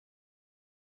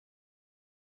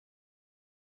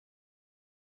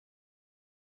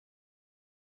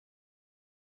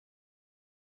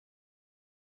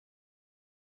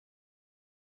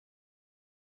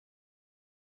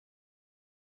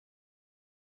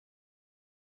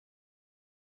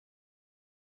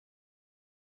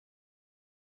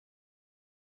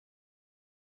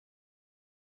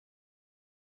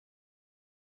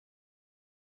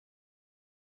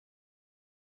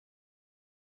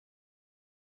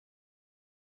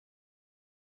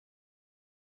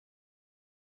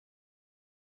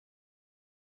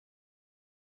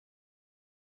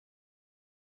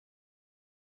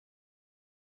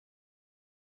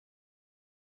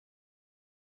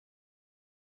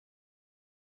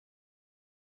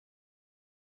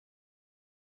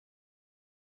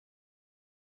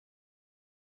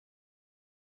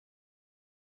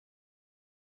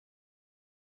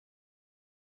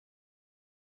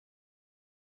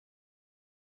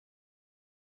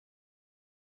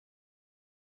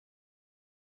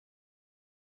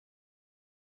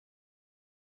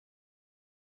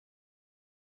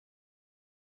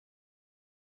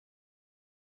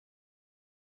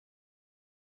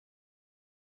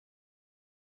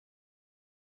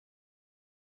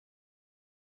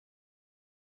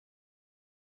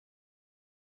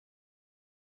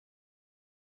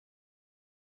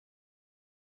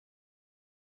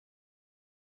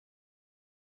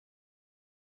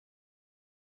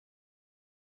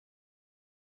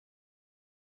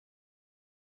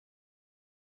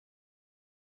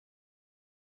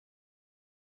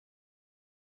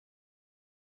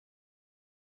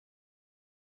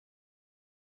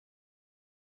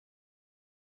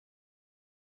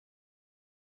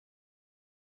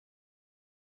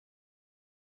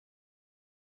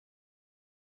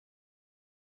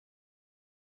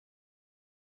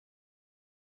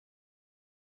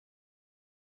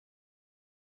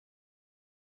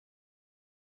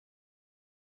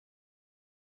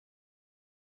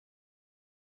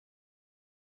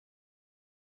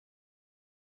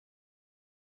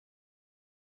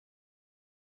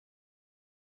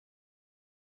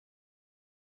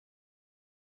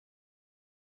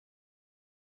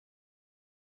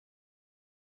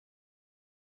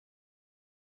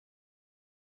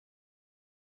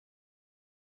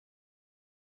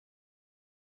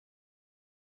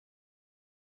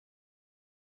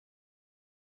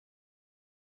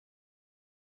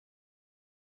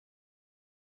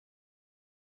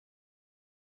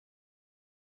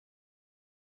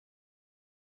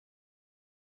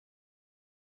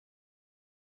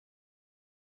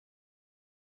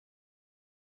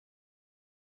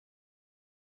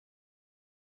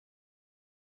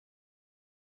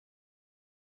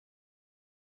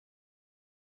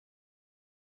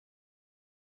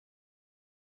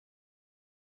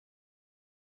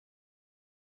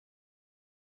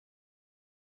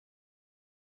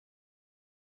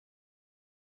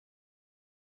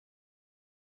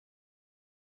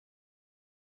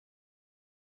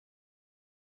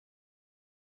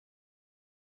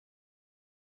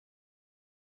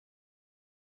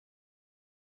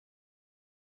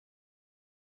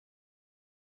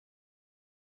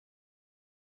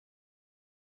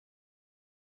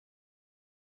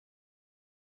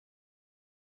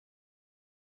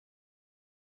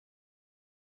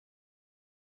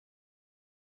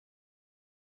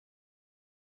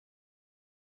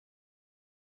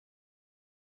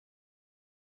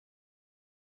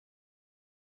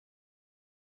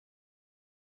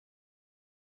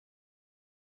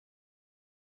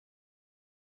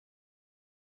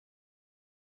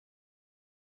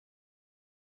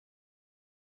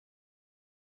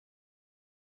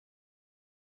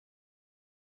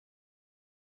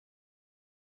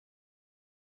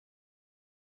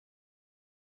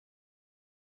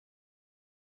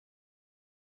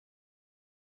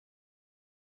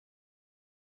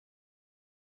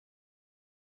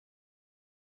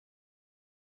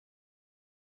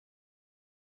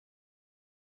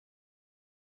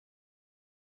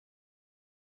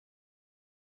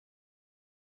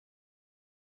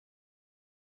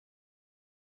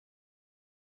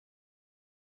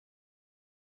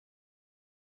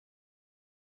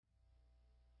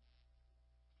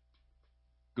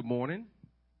Good morning.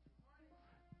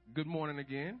 Good morning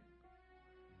again.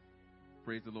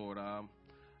 Praise the Lord. I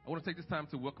want to take this time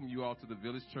to welcome you all to the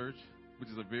Village Church, which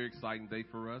is a very exciting day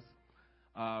for us.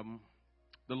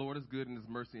 The Lord is good and His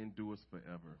mercy endures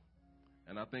forever.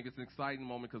 And I think it's an exciting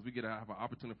moment because we get to have an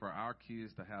opportunity for our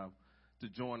kids to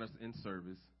join us in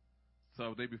service.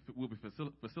 So we'll be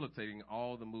facilitating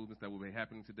all the movements that will be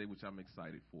happening today, which I'm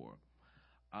excited for.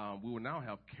 We will now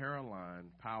have Caroline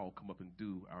Powell come up and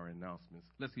do our announcements.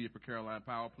 Let's hear it for Caroline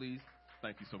Powell, please.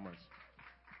 Thank you so much.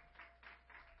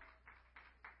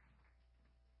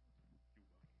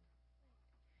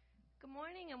 Good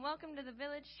morning and welcome to the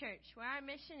Village Church, where our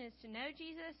mission is to know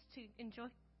Jesus, to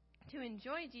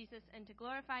enjoy Jesus, and to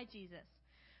glorify Jesus.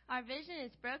 Our vision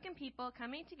is broken people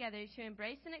coming together to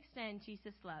embrace and extend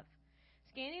Jesus' love.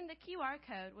 Scanning the QR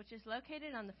code, which is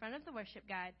located on the front of the worship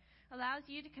guide, allows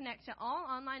you to connect to all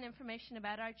online information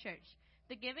about our church,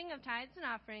 the giving of tithes and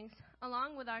offerings,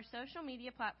 along with our social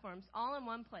media platforms, all in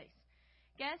one place.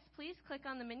 Guests, please click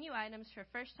on the menu items for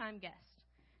first-time guests.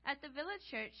 At the Village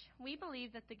Church, we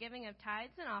believe that the giving of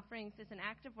tithes and offerings is an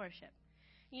act of worship.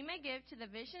 You may give to the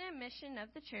vision and mission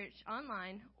of the church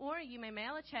online, or you may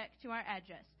mail a check to our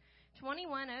address,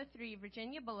 2103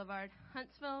 Virginia Boulevard,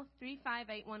 Huntsville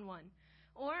 35811.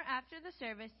 Or after the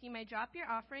service, you may drop your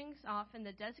offerings off in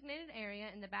the designated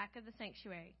area in the back of the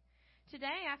sanctuary.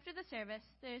 Today, after the service,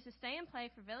 there is a stay and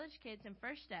play for Village Kids and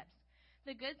First Steps.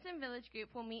 The Goods and Village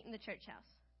group will meet in the church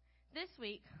house. This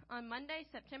week, on Monday,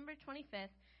 September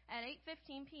 25th at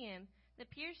 8:15 p.m., the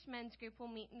Pierce Men's group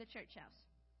will meet in the church house.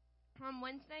 On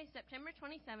Wednesday, September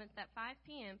 27th at 5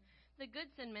 p.m., the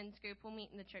Goodson Men's group will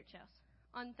meet in the church house.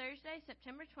 On Thursday,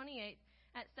 September 28th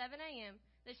at 7 a.m.,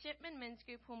 the Shipman Men's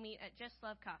group will meet at Just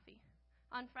Love Coffee.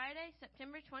 On Friday,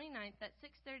 September 29th at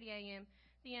 6:30 a.m.,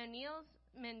 the O'Neill's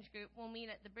Men's group will meet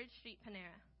at the Bridge Street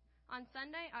Panera. On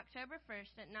Sunday, October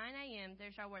 1st at 9 a.m.,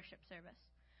 there's our worship service.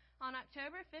 On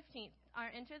October 15th, our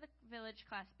Enter the Village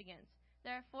class begins.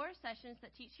 There are 4 sessions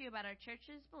that teach you about our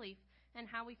church's belief and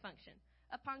how we function.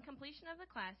 Upon completion of the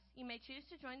class, you may choose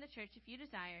to join the church if you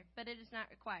desire, but it is not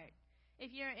required.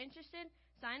 If you are interested,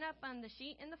 sign up on the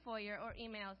sheet in the foyer or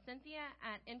email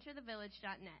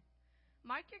cynthia@enterthevillage.net.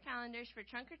 Mark your calendars for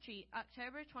Trunk or Treat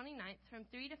October 29th from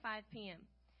 3 to 5 p.m.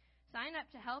 Sign up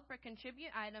to help or contribute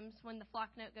items when the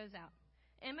flock note goes out.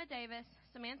 Emma Davis,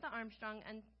 Samantha Armstrong,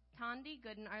 and Tondi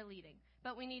Gooden are leading,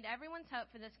 but we need everyone's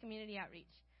help for this community outreach.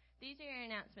 These are your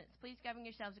announcements. Please govern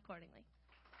yourselves accordingly.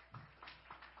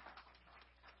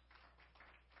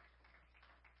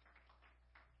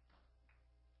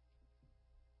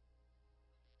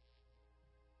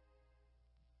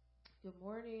 Good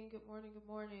morning, good morning, good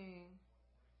morning.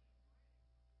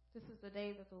 This is the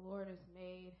day that the Lord has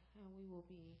made, and we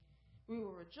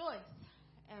will rejoice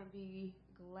and be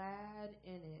glad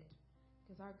in it,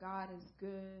 because our God is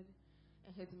good,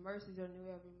 and His mercies are new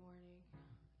every morning,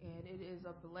 and it is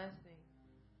a blessing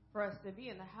for us to be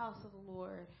in the house of the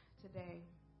Lord today.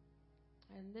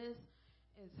 And this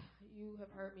is, you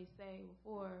have heard me say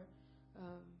before,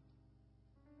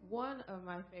 one of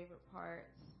my favorite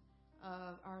parts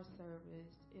of our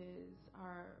service is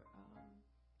our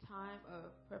time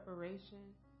of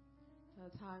preparation, a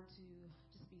time to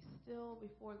just be still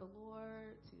before the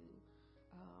Lord, to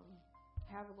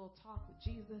have a little talk with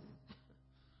Jesus,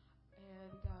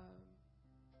 and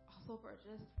also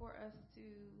for us to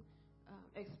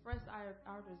express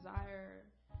our desire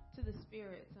to the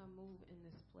Spirit to move in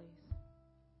this place.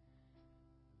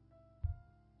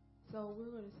 So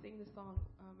we're going to sing this song.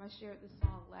 I shared this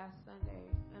song last Sunday,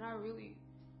 and I really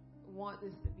want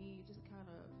this to be just kind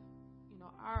of,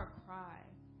 our cry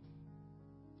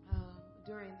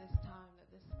during this time, that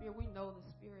the Spirit, we know the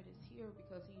Spirit is here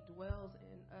because He dwells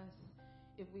in us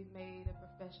if we've made a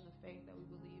profession of faith that we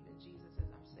believe in Jesus as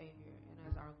our Savior and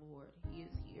as our Lord. He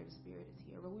is here. The Spirit is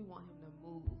here. But we want Him to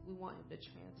move. We want Him to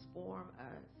transform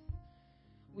us.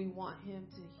 We want Him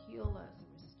to heal us and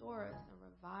restore us and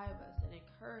revive us and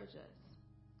encourage us.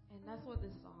 And that's what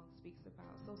this song speaks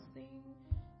about. So sing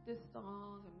this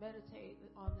song and meditate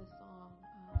on this song.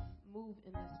 Move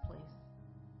in this place.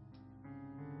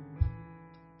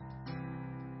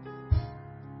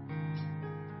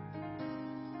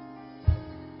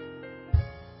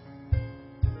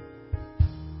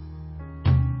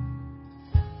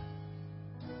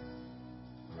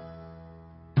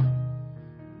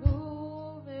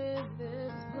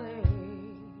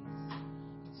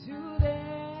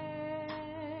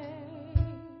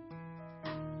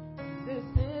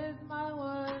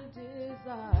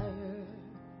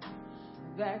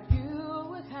 That you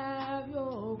would have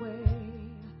your way.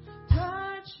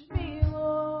 Touch me,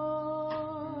 Lord,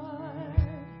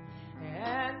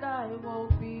 and I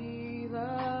won't be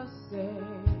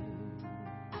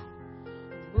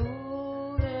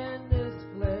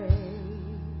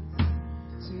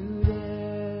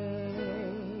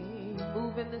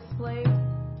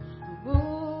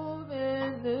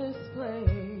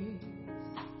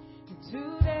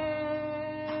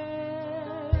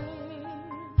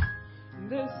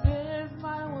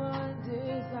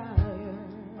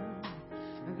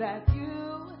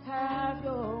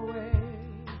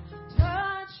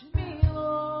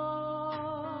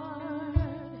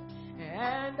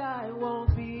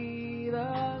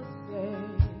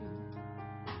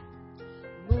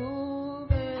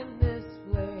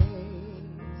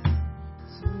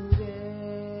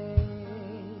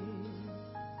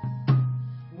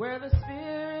Where the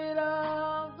Spirit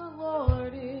of the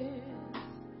Lord is,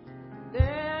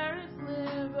 there is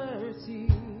liberty.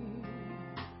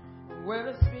 Where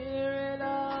the Spirit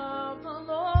of the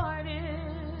Lord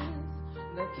is,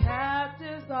 the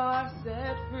captives are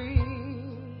set free.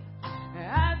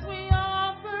 As we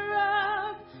offer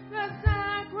up the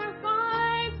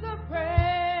sacrifice of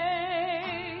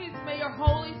praise, may your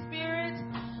Holy Spirit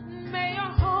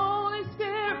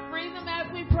free them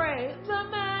as we pray.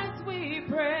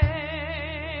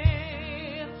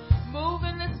 Move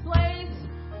in this place.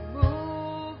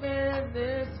 Move in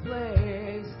this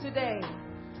place today.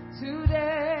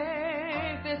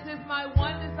 This is my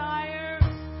one desire.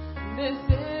 This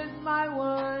is my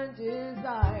one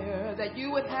desire. That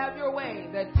you would have your way.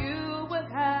 That you would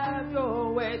have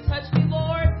your way. Touch me,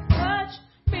 Lord. Touch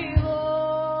me, Lord.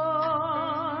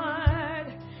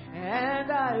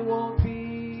 And I won't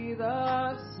be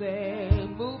the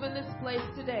same. Move in this place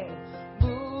today.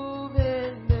 Move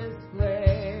in this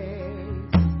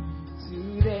place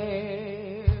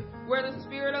today. Where the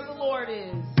Spirit of the Lord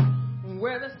is.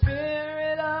 Where the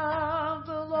Spirit of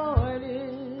the Lord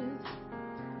is,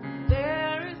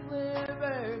 there is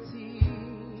liberty.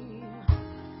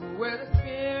 Where the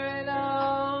Spirit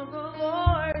of the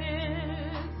Lord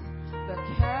is, the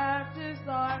captives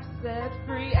are set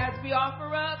free. As we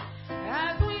offer up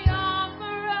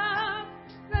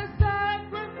the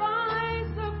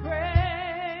sacrifice of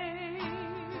praise,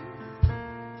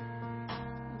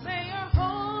 may your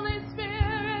Holy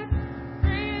Spirit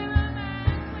free them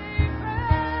as we pray.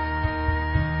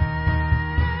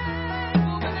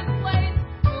 Move in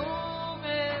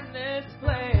this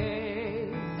place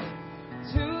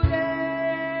today.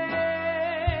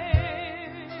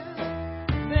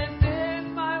 This is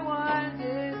my one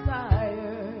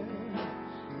desire,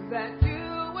 that you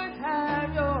would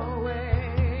have your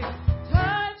way.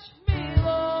 Touch me,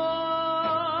 Lord,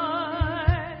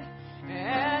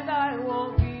 and I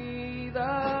won't be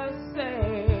the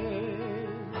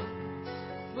same.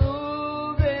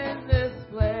 Move in this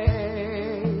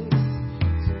place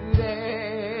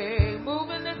today. Move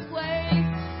in this place.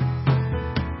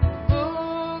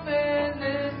 Move in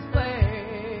this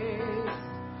place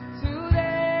today.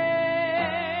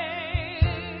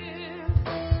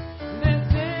 This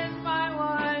is my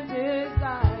one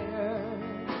desire,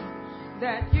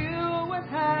 that you would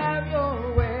have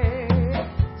your way.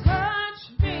 Touch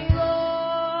me, Lord,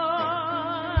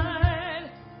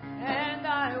 and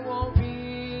I won't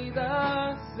be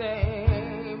the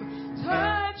same.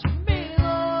 Touch me,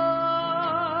 Lord,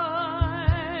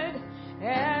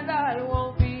 and I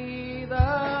won't be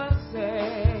the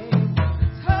same.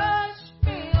 Touch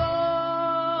me, Lord,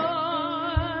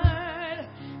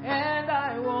 and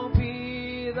I won't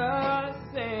be the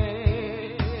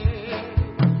same.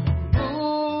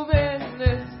 Move in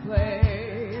this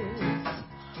place.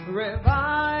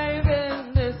 Revive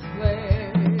in this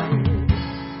place.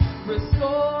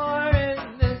 Restore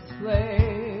in this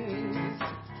place.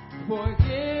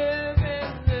 Forgive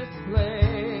in this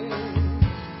place.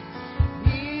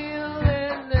 Heal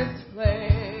in this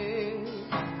place.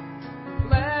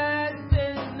 Bless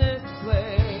in this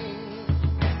place.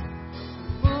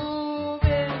 Move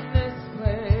in this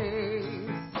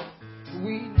place.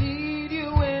 We need you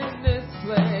in this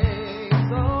place.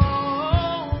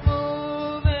 Oh,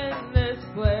 move in this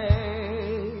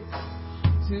place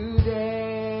today.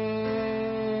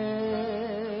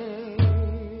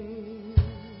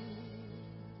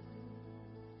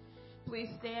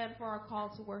 Please stand for our call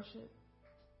to worship.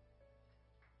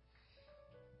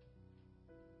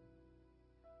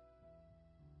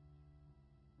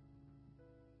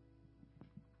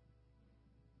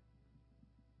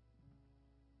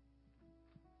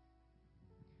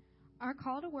 Our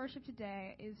call to worship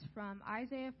today is from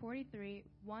Isaiah 43,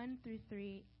 1 through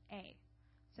 3a.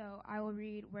 So I will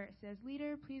read where it says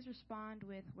leader. Please respond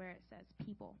with where it says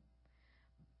people.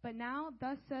 But now,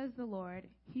 thus says the Lord,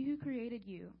 he who created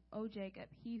you, O Jacob,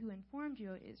 he who informed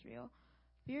you, O Israel,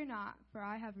 fear not, for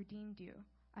I have redeemed you.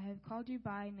 I have called you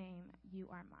by name. You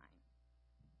are mine.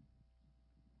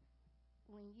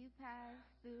 When you pass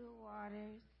through the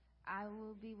waters, I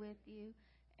will be with you,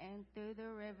 and through the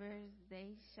rivers,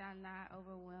 they shall not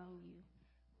overwhelm you.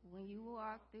 When you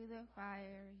walk through the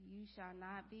fire, you shall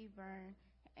not be burned,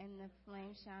 and the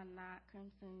flame shall not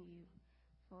consume you.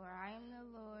 For I am the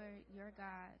Lord your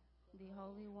God, the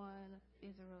Holy One of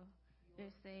Israel,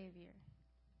 your Savior.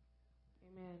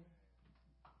 Amen.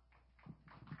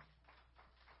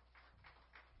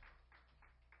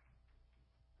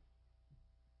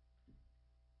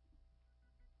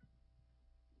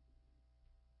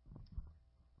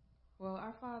 Well,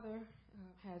 our Father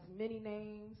has many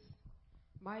names,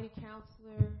 Mighty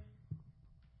Counselor.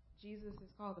 Jesus is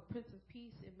called the Prince of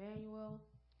Peace, Emmanuel.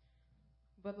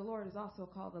 But the Lord is also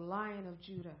called the Lion of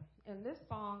Judah. And this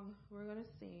song we're going to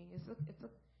sing, it's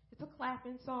a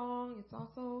clapping song. It's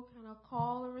also kind of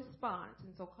call and response.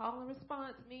 And so call and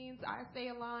response means I say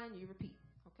a line, you repeat.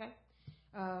 Okay?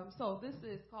 So this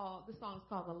song is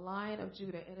called the Lion of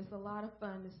Judah, and it's a lot of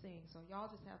fun to sing. So y'all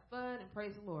just have fun and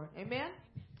praise the Lord. Amen?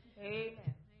 Amen.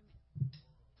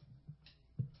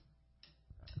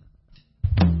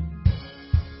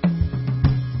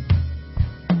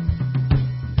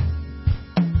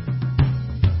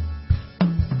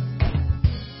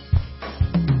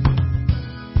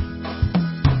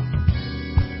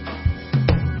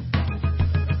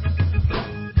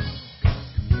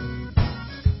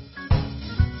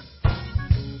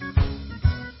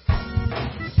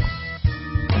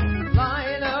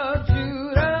 Lion of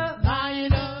Judah,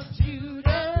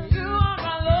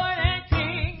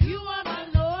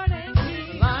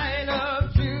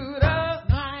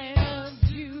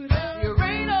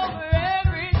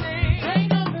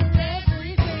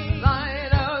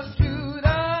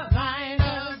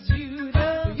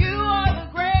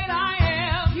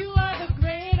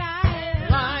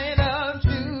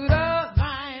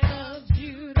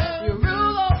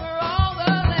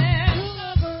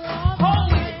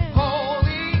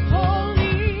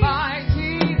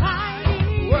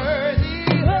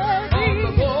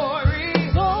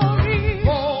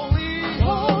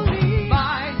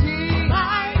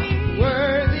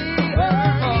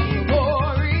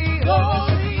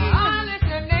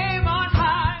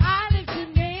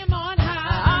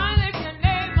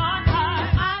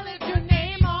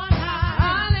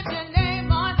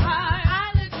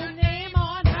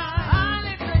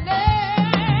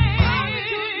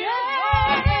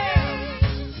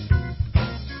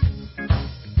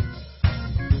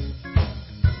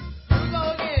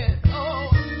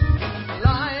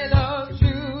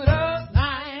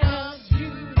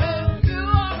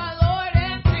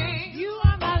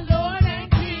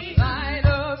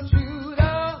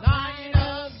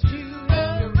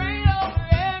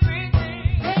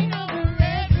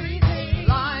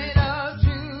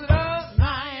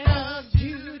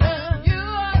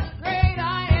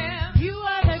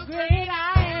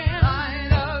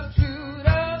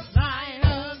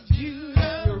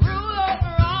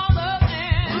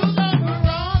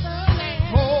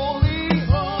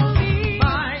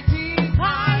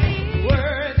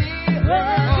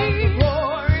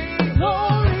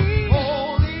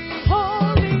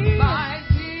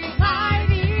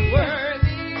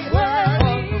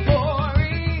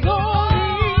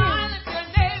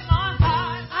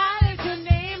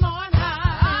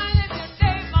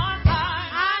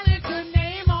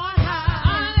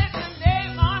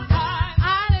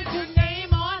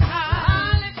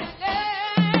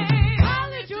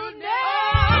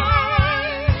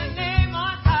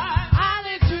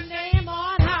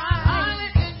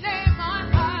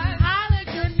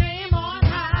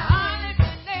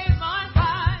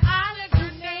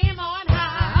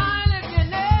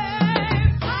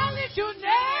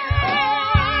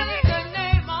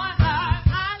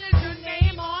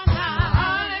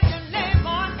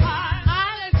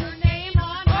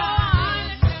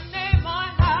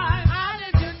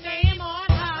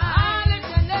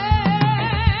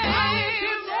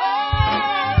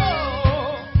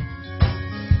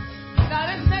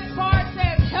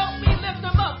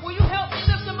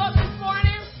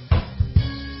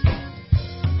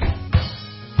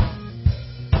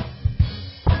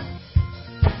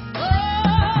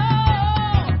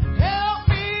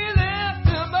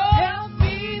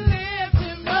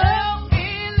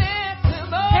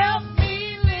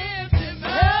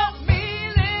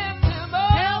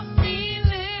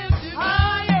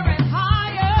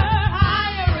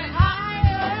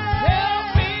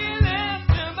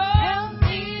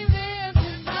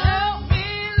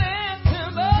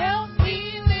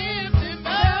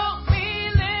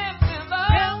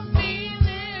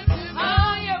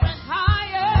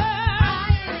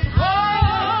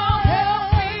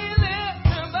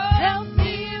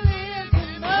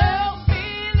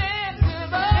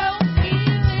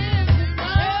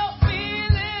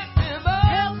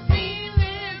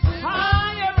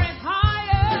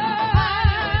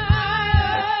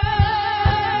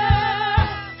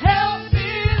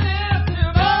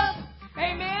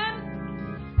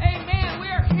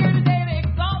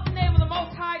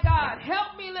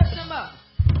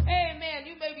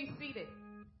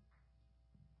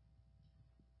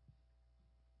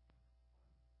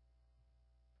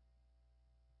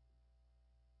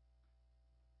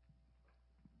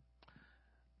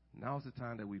 Now is the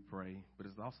time that we pray, but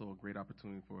it's also a great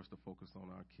opportunity for us to focus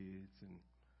on our kids and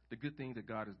the good things that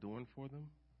God is doing for them,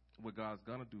 what God's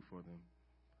going to do for them.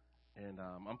 And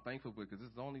I'm thankful because this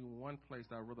is only one place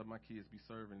that I'd rather my kids be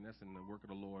serving, and that's in the work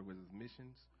of the Lord, with His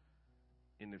missions,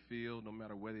 in the field, no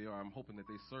matter where they are. I'm hoping that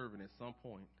they're serving at some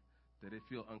point, that they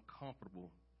feel uncomfortable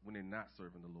when they're not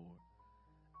serving the Lord.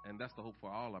 And that's the hope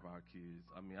for all of our kids.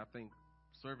 I mean, I think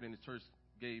serving in the church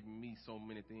gave me so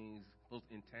many things, those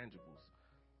intangibles.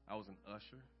 I was an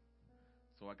usher,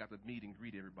 so I got to meet and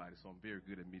greet everybody, so I'm very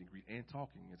good at meet and greet and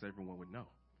talking, as everyone would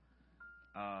know.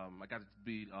 I got to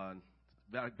be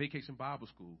Vacation Bible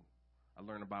School. I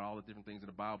learned about all the different things in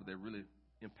the Bible that really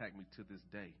impact me to this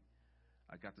day.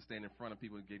 I got to stand in front of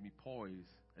people and gave me poise.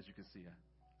 As you can see, I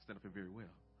stand up here very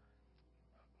well.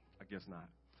 I guess not.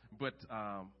 But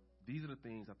these are the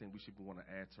things I think we should want to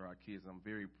add to our kids. I'm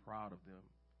very proud of them.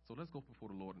 So let's go before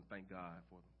the Lord and thank God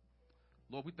for them.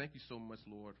 Lord, we thank you so much,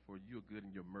 Lord, for your good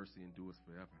and your mercy endures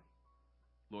forever.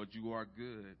 Lord, you are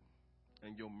good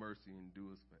and your mercy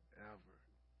endures forever.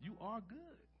 You are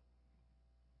good.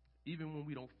 Even when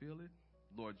we don't feel it,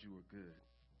 Lord, you are good.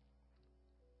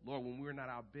 Lord, when we're not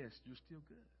our best, you're still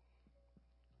good.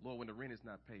 Lord, when the rent is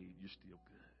not paid, you're still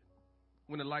good.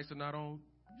 When the lights are not on,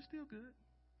 you're still good.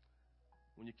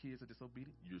 When your kids are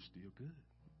disobedient, you're still good.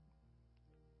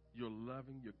 You're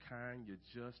loving, you're kind, you're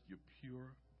just, you're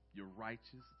pure, you're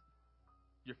righteous,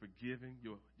 you're forgiving,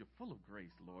 you're full of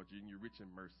grace, Lord, and you're rich in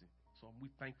mercy. So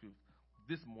we thank you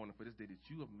this morning for this day that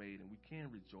you have made, and we can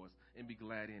rejoice and be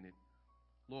glad in it.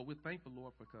 Lord, we're thankful,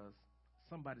 Lord, because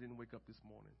somebody didn't wake up this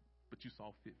morning, but you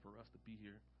saw fit for us to be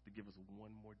here to give us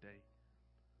one more day.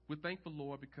 We're thankful,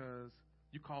 Lord, because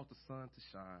you caused the sun to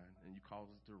shine and you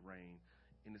caused it to rain,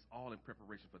 and it's all in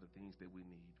preparation for the things that we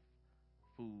need: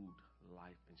 food,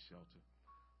 life, and shelter.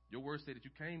 Your word said that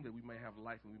you came that we may have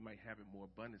life and we might have it more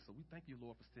abundant. So we thank you,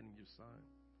 Lord, for sending your son,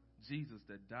 Jesus,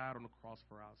 that died on the cross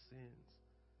for our sins.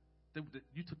 That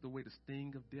you took away the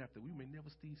sting of death, that we may never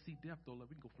see death, though.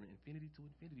 Lord, we can go from infinity to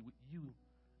infinity with you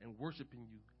and worshiping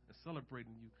you and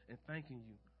celebrating you and thanking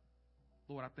you.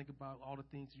 Lord, I think about all the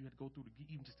things you had to go through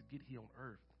even just to get here on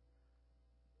earth.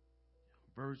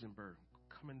 Virgin birth,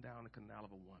 coming down the canal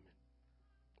of a woman.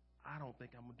 I don't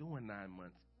think I'm doing 9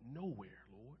 months nowhere,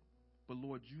 Lord. But,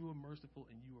 Lord, you are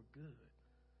merciful and you are good.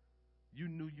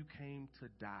 You knew you came to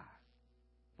die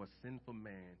for sinful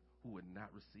man who would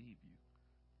not receive you.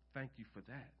 Thank you for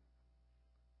that.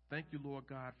 Thank you, Lord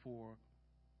God, for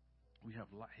we have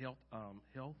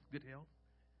health, good health.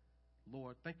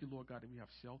 Lord, thank you, Lord God, that we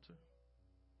have shelter.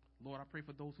 Lord, I pray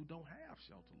for those who don't have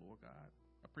shelter, Lord God.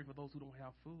 I pray for those who don't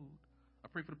have food. I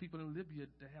pray for the people in Libya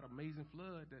that had an amazing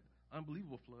flood, that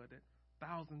unbelievable flood, that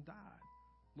thousands died.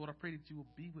 Lord, I pray that you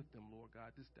will be with them, Lord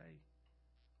God, this day.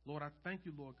 Lord, I thank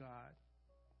you, Lord God,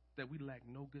 that we lack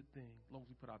no good thing as long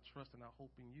as we put our trust and our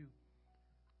hope in you.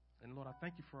 And Lord, I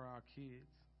thank you for our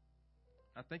kids.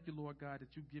 I thank you, Lord God,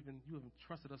 that you have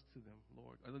entrusted us to them,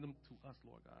 Lord, or them to us,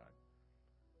 Lord God.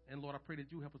 And Lord, I pray that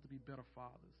you help us to be better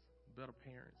fathers, better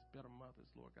parents, better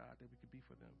mothers, Lord God, that we could be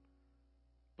for them.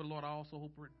 But Lord, I also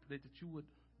hope that you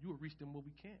would reach them where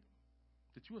we can't,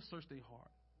 that you would search their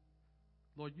heart.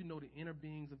 Lord, you know the inner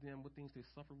beings of them, what things they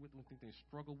suffer with, what things they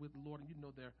struggle with, Lord, and you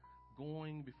know they're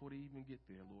going before they even get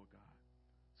there, Lord God.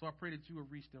 So I pray that you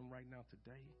will reach them right now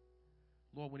today.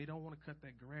 Lord, when they don't want to cut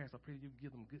that grass, I pray that you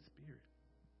give them good spirit.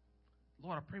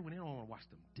 Lord, I pray when they don't want to wash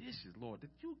them dishes, Lord,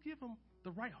 that you give them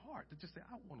the right heart to just say,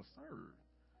 I want to serve.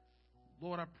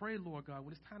 Lord, I pray, Lord God,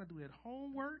 when it's time to do that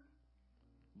homework,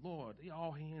 Lord, they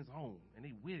all hands on, and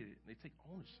they with it, and they take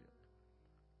ownership.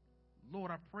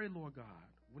 Lord, I pray, Lord God,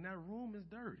 when that room is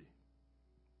dirty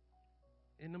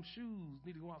and them shoes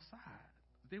need to go outside,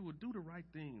 they will do the right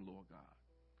thing, Lord God.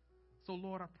 So,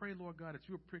 Lord, I pray, Lord God, that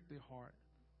you will prick their heart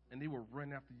and they will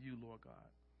run after you, Lord God.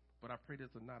 But I pray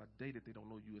there's not a day that they don't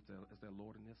know you as their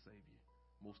Lord and their Savior,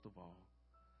 most of all.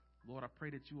 Lord, I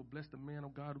pray that you will bless the man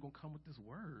of God who's going to come with this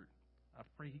word. I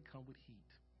pray he come with heat.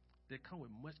 They come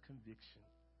with much conviction.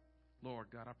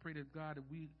 Lord God, I pray that, God, that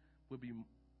we will be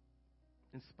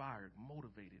inspired,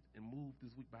 motivated, and moved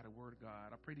this week by the word of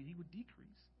God. I pray that he would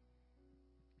decrease.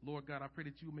 Lord God, I pray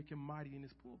that you will make him mighty in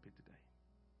his pulpit today.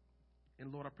 And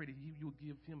Lord, I pray that you will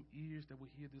give him ears that will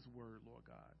hear this word, Lord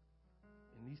God.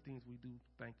 And these things we do,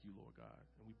 thank you, Lord God.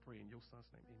 And we pray in your son's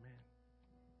name, amen.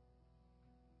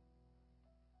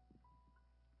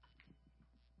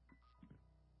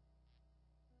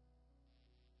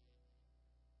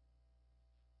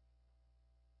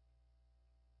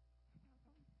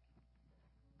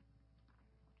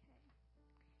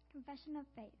 Confession of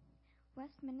Faith,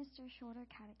 Westminster Shorter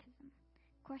Catechism.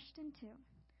 Question 2.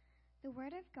 The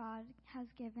Word of God has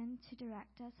given to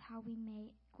direct us how we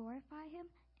may glorify Him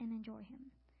and enjoy Him.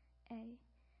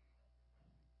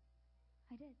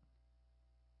 I did.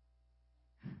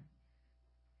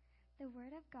 The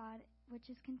Word of God, which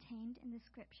is contained in the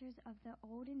scriptures of the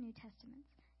Old and New Testaments,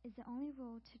 is the only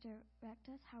rule to direct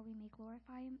us how we may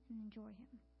glorify Him and enjoy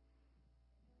Him.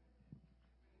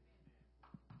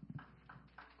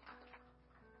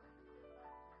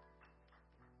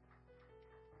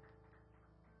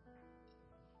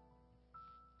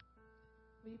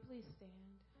 Will you please stand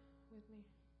with me?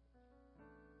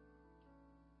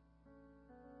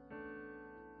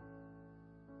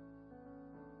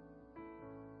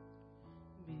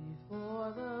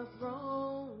 Before the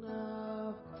throne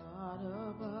of God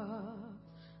above,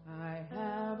 I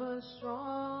have a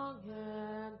strong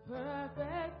and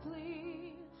perfect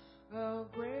plea, a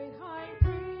great high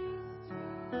priest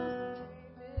whose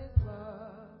name is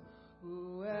love,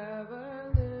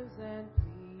 whoever lives and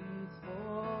pleads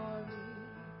for me.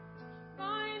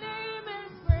 My name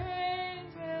is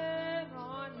written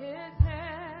on his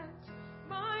hand.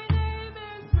 My name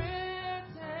is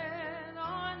written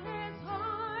on his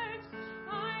heart.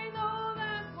 I know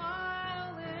that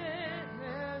while in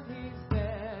him he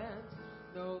stands,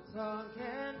 no tongue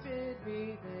can bid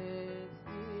me this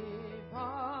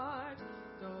depart.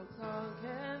 No tongue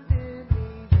can bid me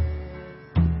this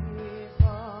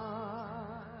depart.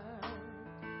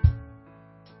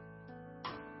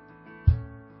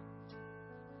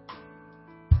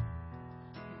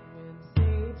 When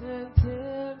Satan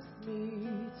tempts me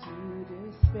to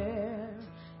despair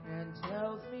and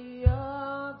tells me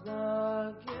of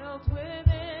the guilt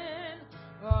within,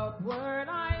 upward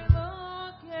I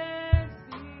look and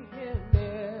see him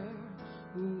there,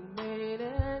 who made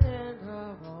an end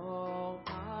of all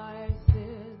my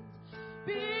sins.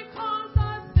 Because a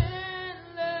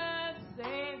sinless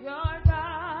Savior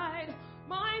died,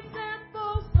 my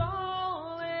sinful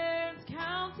soul is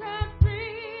counted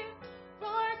free.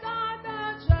 For God the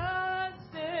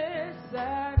just is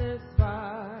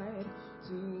satisfied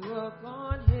to look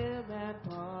on him and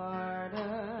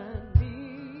pardon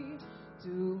me,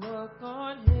 to look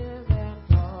on him and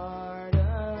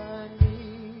pardon me.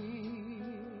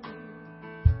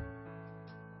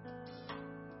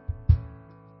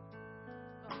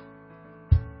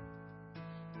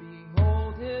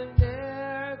 Behold him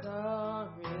there, the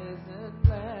risen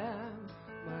Lamb,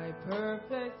 my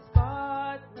perfect,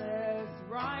 spotless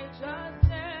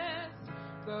righteousness,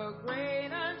 the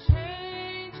great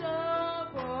unchangeable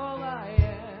I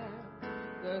am,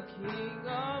 the King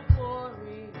of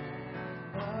glory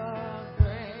and of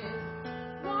grace.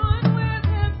 One with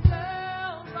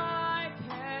himself I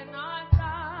cannot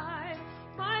die.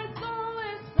 My soul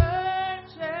is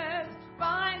purchased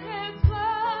by his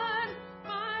blood.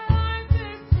 My life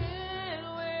is hid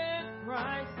with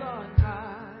Christ on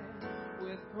high,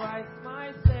 with Christ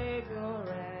my Savior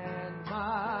and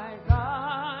my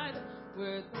God,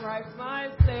 with Christ my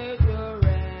Savior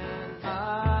and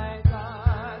my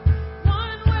God.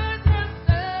 One with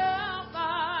himself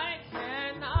I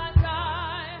cannot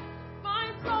die.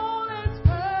 My soul is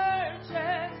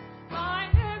purchased by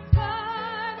his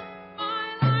blood. My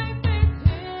life is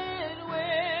hid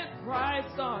with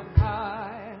Christ on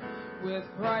high, with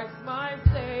Christ my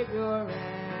Savior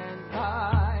and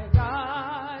my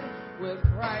God, with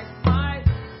Christ my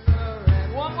Savior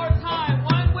and one more time,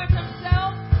 one with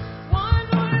himself. One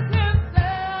with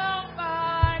himself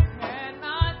I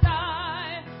cannot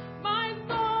die. My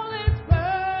soul is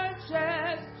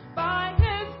purchased by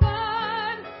his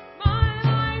blood. My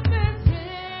life is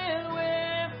hid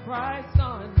with Christ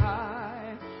on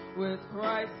high, with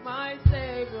Christ my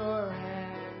Savior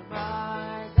and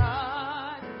my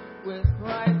God, with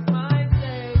Christ my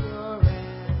Savior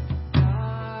and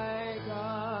my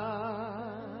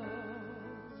God.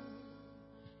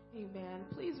 Amen.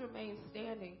 Please remain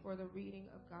standing for the reading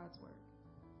of God's Word.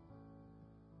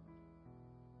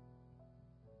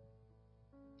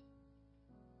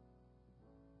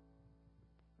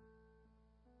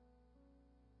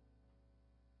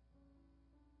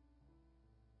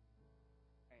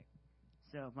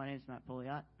 So, my name is Matt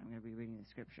Poliot. I'm going to be reading the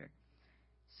scripture.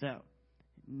 So,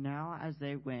 now as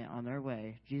they went on their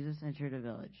way, Jesus entered a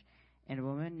village, and a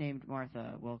woman named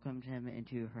Martha welcomed him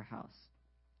into her house.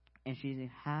 And she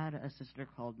had a sister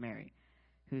called Mary,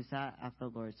 who sat at the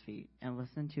Lord's feet and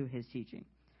listened to his teaching.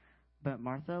 But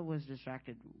Martha was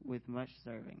distracted with much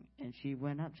serving, and she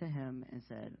went up to him and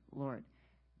said, Lord,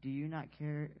 do you not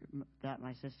care that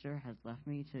my sister has left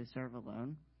me to serve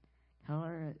alone? Tell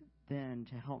her then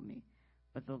to help me.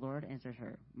 But the Lord answered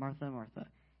her, Martha, Martha,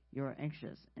 you are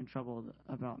anxious and troubled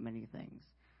about many things,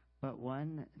 but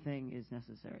one thing is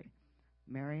necessary.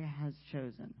 Mary has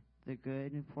chosen the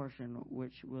good portion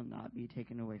which will not be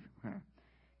taken away from her.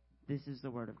 This is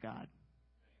the word of God.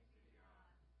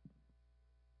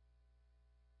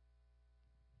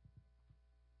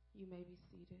 You may be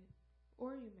seated,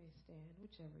 or you may stand,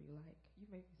 whichever you like. You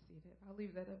may be seated. I'll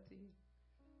leave that up to you.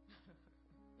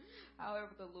 However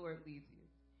the Lord leads you.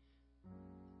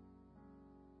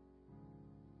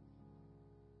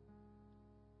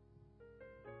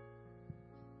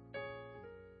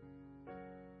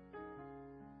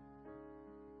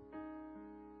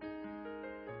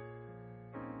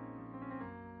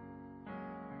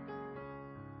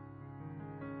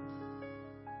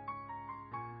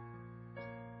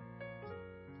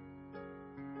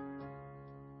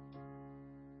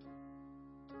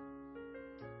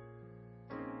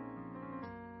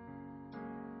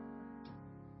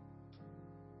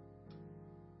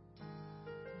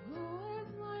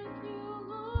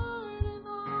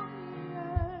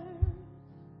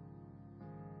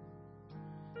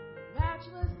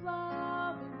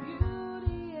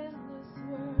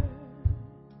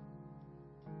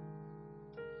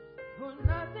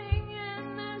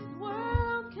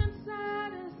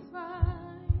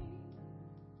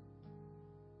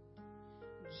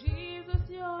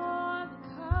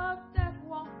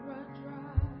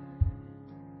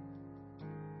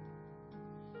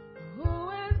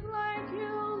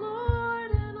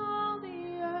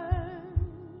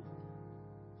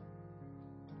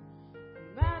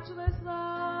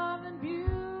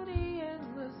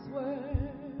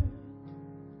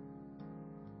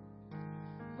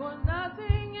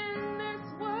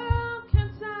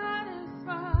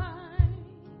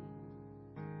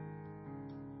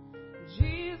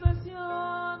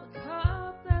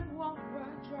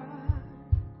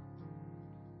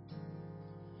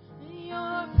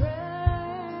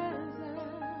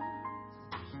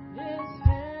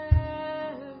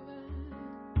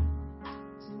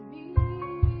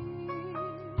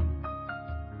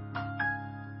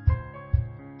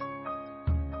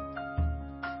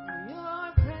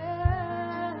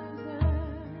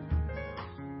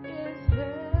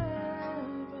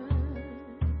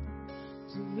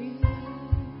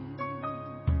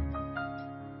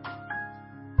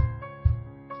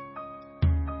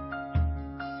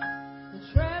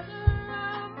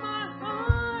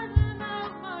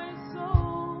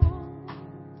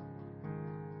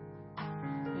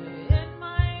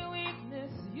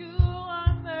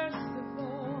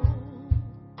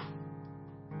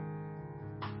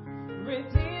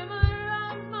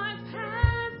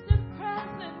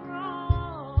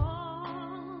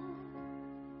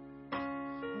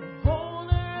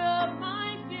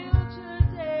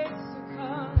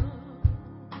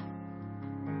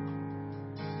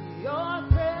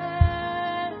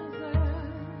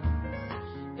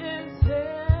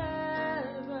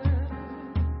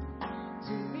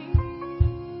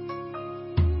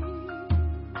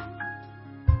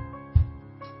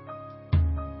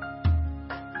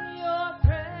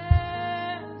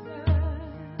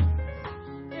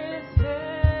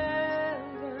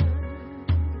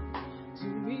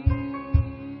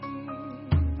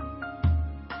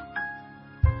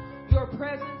 Your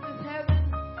presence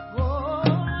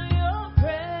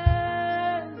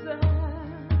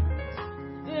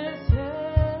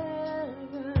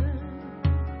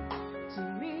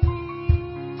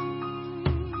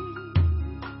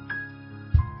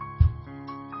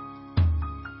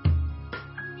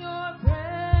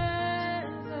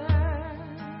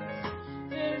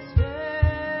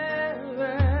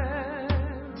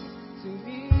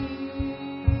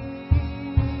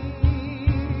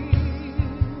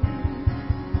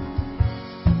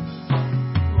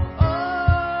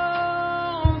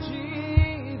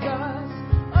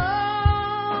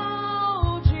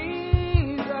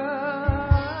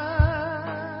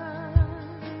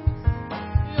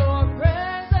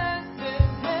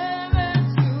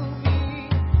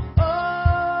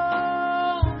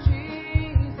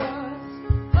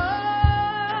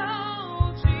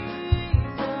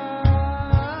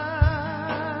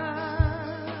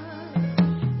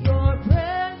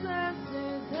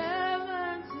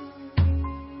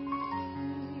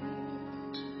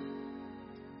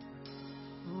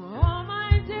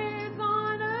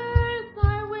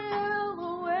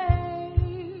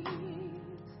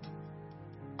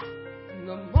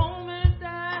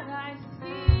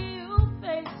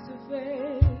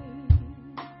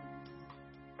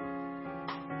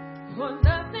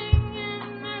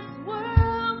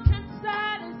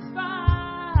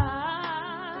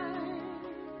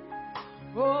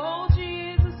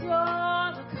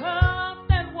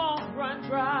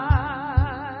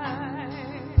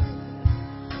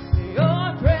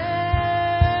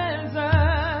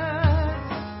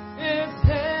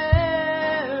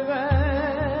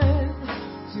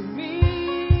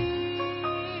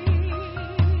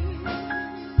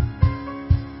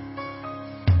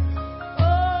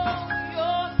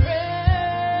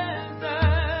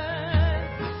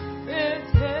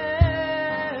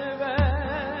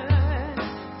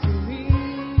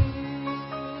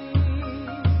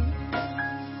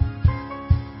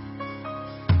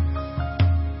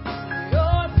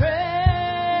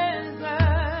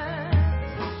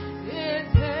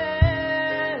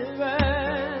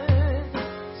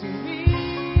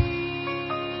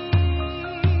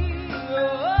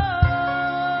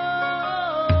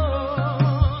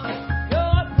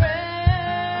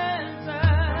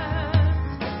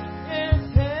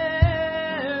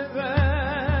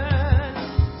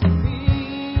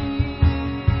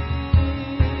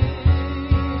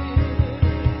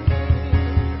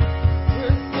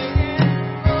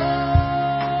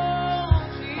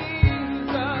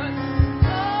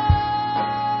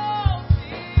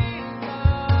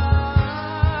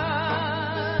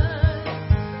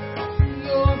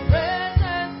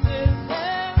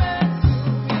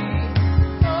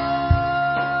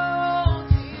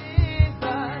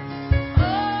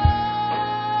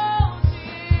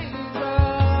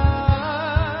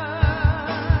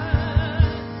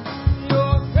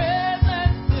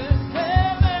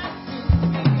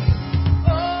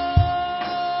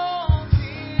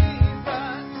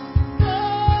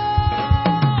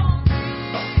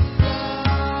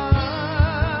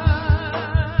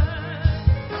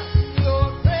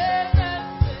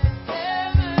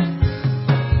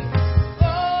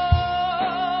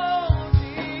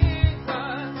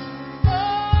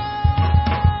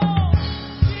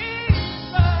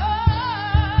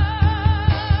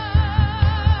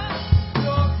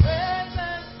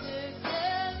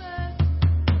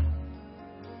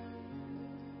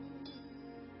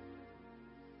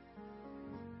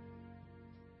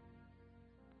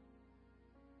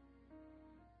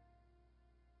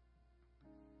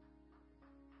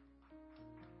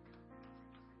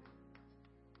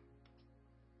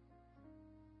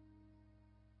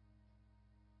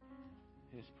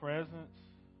His presence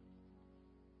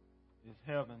is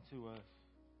heaven to us.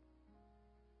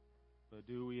 But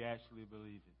do we actually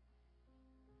believe it?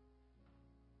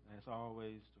 That's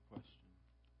always the question.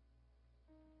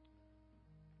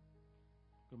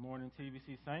 Good morning,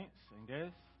 TVC saints and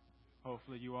guests.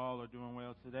 Hopefully you all are doing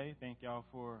well today. Thank y'all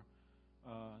for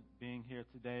being here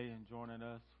today and joining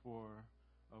us for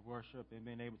worship and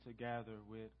being able to gather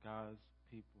with God's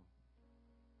people.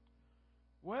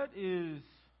 What is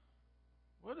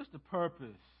the purpose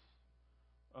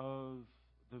of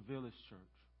the Village Church?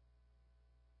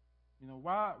 You know,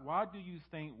 why do you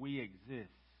think we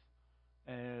exist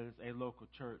as a local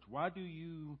church? Why do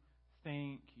you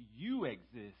think you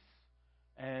exist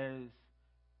as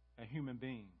a human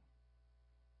being?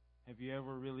 Have you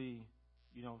ever really,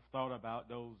 thought about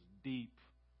those deep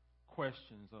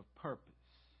questions of purpose?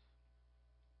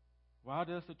 Why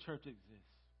does the church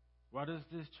exist? Why does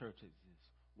this church exist?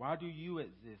 Why do you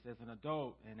exist as an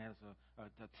adult and as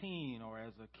a teen or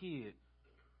as a kid?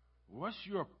 What's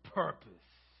your purpose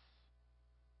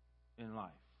in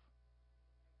life?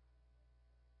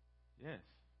 Yes,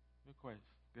 good question,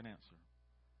 good answer.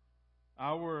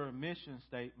 Our mission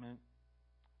statement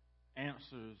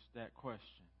answers that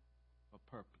question of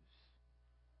purpose.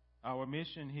 Our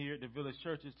mission here at the Village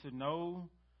Church is to know,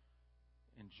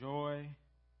 enjoy,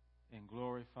 and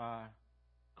glorify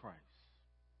Christ.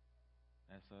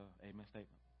 That's an amen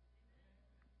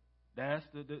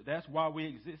statement. That's why we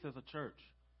exist as a church.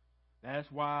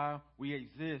 That's why we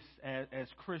exist as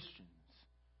Christians.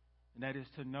 And that is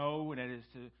to know, and that is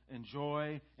to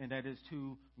enjoy, and that is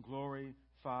to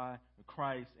glorify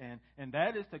Christ. And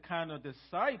that is the kind of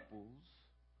disciples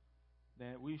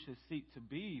that we should seek to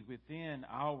be within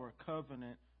our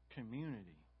covenant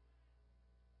community.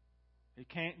 It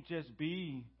can't just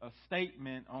be a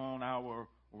statement on our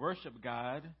worship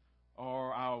guide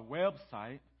or our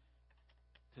website.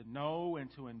 To know and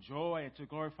to enjoy and to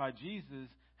glorify Jesus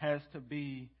has to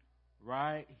be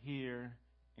right here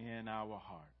in our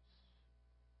hearts.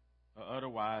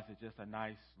 Otherwise, it's just a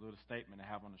nice little statement to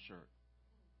have on a shirt.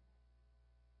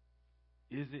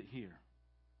 Is it here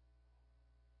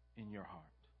in your heart?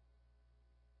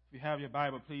 If you have your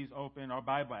Bible, please open our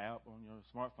Bible app on your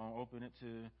smartphone. Open it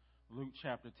to Luke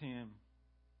chapter 10.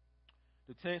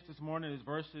 The text this morning is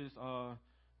verses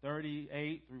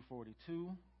 38 through 42.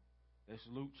 That's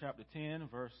Luke chapter 10,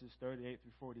 verses 38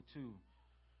 through 42.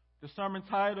 The sermon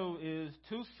title is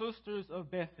Two Sisters of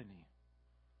Bethany.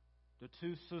 The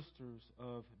Two Sisters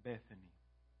of Bethany.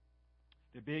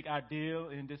 The big idea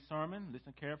in this sermon,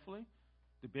 listen carefully,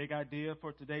 the big idea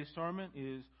for today's sermon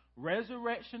is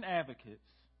resurrection advocates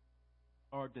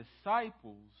are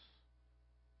disciples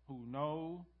who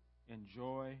know,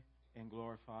 enjoy, and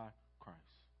glorify Christ.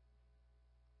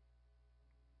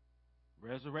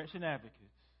 Resurrection advocates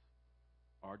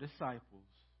are disciples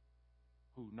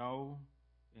who know,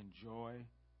 enjoy,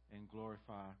 and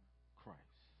glorify Christ.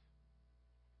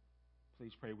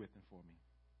 Please pray with them for me.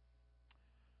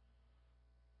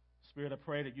 Spirit, I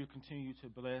pray that you continue to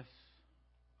bless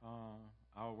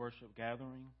our worship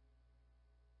gathering.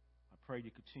 I pray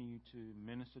you continue to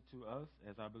minister to us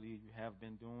as I believe you have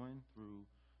been doing through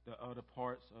the other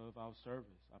parts of our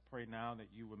service. I pray now that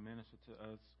you will minister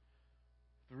to us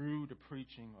through the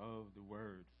preaching of the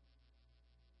word.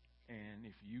 And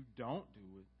if you don't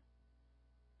do it,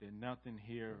 then nothing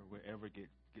here will ever gets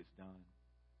done.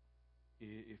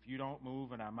 If you don't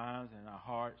move in our minds and our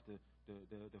hearts,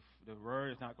 the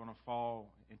word is not going to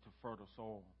fall into fertile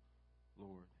soil,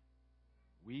 Lord.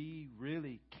 We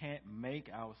really can't make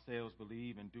ourselves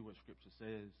believe and do what Scripture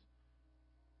says.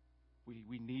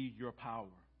 We need your power.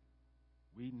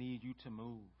 We need you to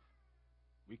move.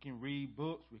 We can read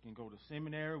books. We can go to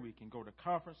seminary. We can go to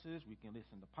conferences. We can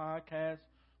listen to podcasts.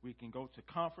 We can go to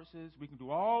conferences. We can do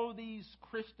all these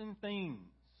Christian things.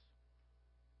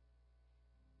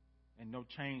 And no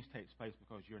change takes place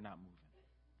because you're not moving.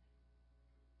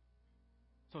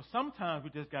 So sometimes we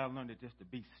just got to learn just to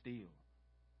be still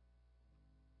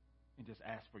and just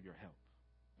ask for your help.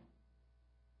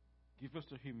 Give us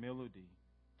the humility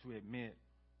to admit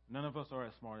none of us are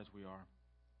as smart as we are.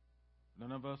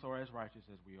 None of us are as righteous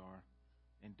as we are.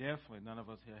 And definitely none of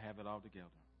us here have it all together.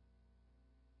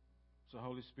 So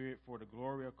Holy Spirit, for the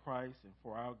glory of Christ and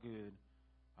for our good,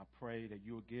 I pray that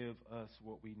you will give us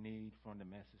what we need from the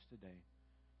message today.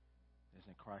 It's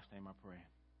in Christ's name I pray.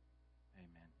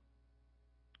 Amen.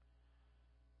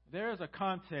 There is a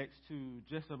context to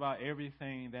just about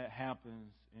everything that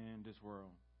happens in this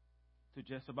world. To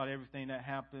just about everything that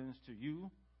happens to you,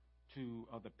 to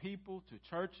other people, to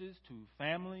churches, to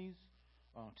families,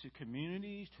 to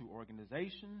communities, to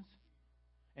organizations.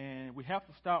 And we have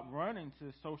to stop running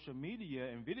to social media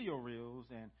and video reels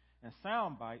and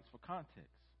sound bites for context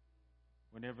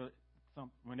whenever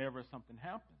something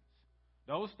happens.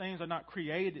 Those things are not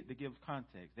created to give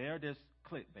context. They are just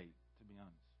clickbait, to be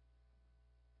honest.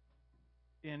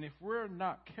 And if we're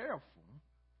not careful,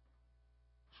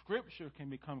 Scripture can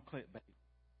become clickbait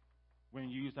when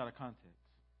used out of context.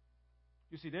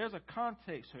 You see, there's a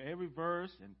context to every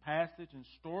verse and passage and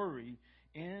story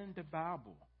in the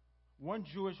Bible. One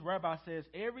Jewish rabbi says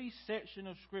every section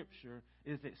of Scripture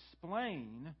is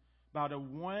explained by the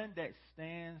one that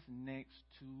stands next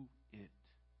to it.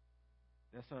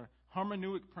 That's a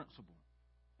hermeneutic principle,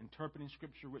 interpreting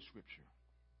Scripture with Scripture.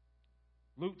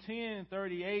 Luke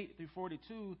 10:38 through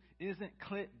 42 isn't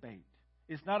clickbait.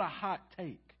 It's not a hot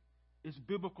take. It's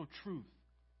biblical truth.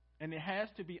 And it has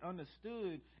to be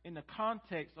understood in the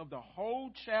context of the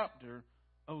whole chapter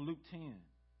of Luke 10.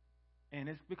 And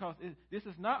it's because this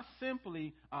is not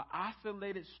simply an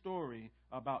isolated story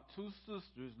about two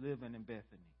sisters living in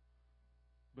Bethany.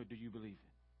 But do you believe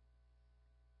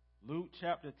it? Luke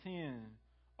chapter 10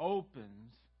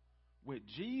 opens with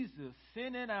Jesus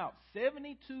sending out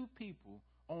 72 people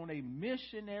on a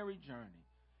missionary journey.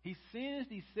 He sends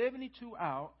these 72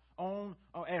 out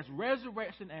as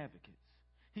resurrection advocates.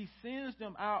 He sends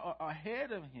them out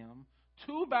ahead of him,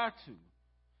 2 by 2,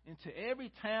 into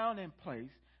every town and place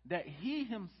that he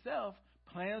himself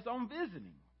plans on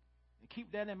visiting. And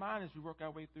keep that in mind as we work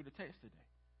our way through the text today.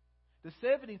 The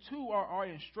 72 are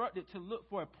instructed to look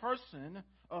for a person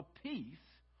of peace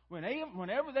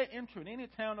whenever they enter in any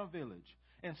town or village,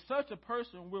 and such a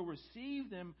person will receive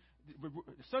them.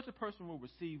 Such a person will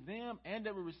receive them, and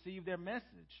they will receive their message.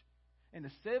 And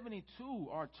the 72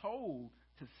 are told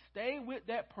to stay with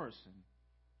that person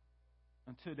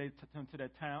until their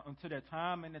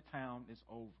time in the town is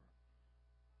over.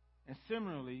 And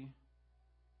similarly,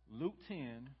 Luke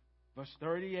 10, verse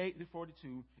 38 to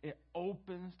 42, it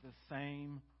opens the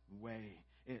same way.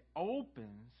 It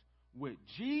opens with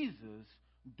Jesus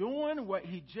doing what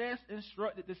he just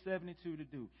instructed the 72 to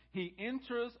do. He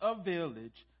enters a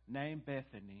village named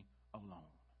Bethany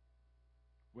alone,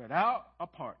 without a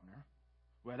partner,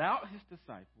 without his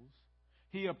disciples.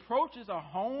 He approaches a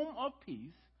home of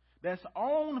peace that's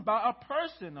owned by a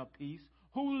person of peace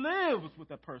who lives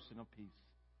with a person of peace.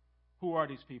 Who are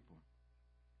these people?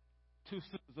 2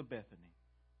 sisters of Bethany,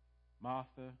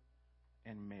 Martha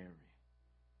and Mary.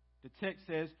 The text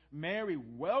says Mary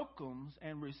welcomes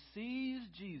and receives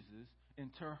Jesus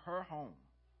into her home.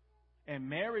 And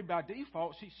Mary, by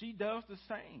default, she does the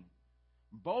same.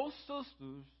 Both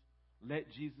sisters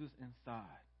let Jesus inside.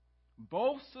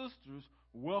 Both sisters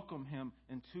welcome him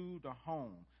into the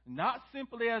home, not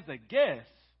simply as a guest,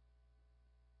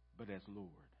 but as Lord.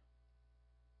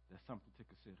 That's something to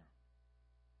consider.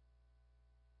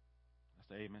 That's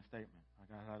the amen statement.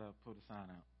 I got how to put a sign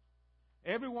out.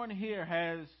 Everyone here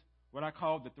has what I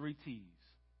call the 3 T's.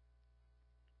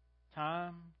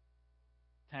 Time,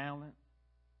 talent,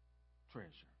 treasure.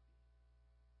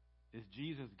 Is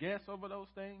Jesus guest over those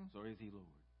things, or is he Lord?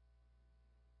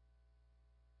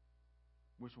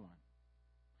 Which one?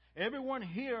 Everyone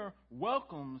here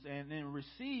welcomes and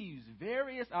receives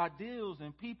various ideals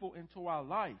and people into our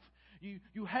life.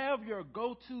 You have your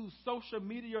go-to social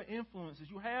media influences.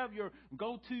 You have your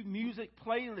go-to music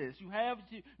playlist. You have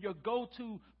your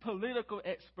go-to political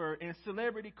expert and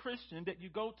celebrity Christian that you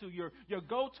go to, your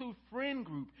go-to friend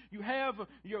group. You have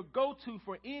your go-to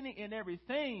for any and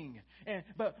everything.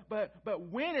 But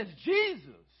when is Jesus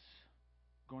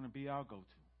going to be our go-to?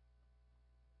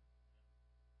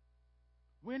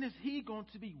 When is he going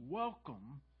to be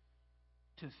welcome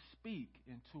to speak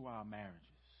into our marriages?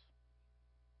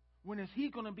 When is he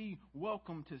going to be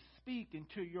welcome to speak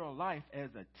into your life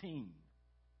as a teen?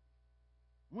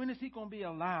 When is he going to be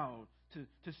allowed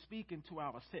to speak into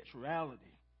our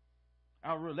sexuality,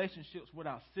 our relationships with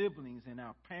our siblings and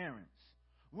our parents?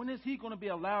 When is he going to be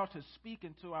allowed to speak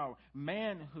into our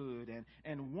manhood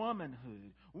and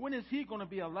womanhood? When is he going to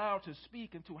be allowed to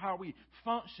speak into how we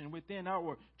function within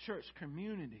our church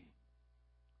community?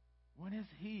 When is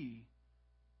he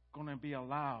going to be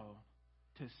allowed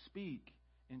to speak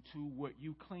into what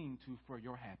you cling to for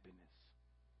your happiness?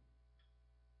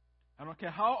 I don't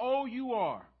care how old you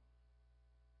are,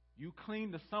 you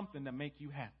cling to something to make you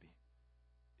happy.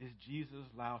 Is Jesus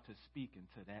allowed to speak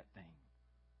into that thing?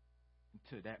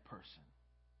 To that person.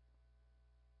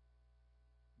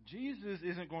 Jesus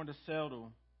isn't going to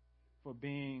settle for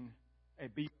being a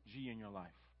BG in your life.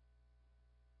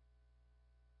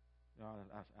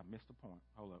 I missed the point.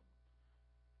 Hold up.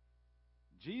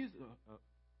 Jesus,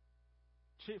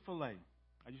 Chick-fil-A.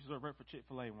 I used to work for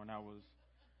Chick-fil-A when I was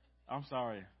I'm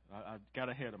sorry. I got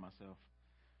ahead of myself.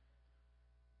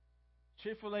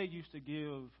 Chick-fil-A used to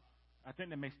give, I think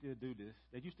they may still do this,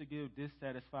 they used to give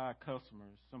dissatisfied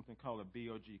customers something called a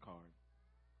BOG card.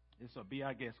 It's a Be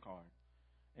Our Guest card.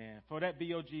 And for that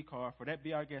BOG card, for that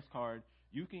Be Our Guest card,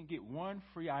 you can get one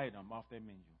free item off their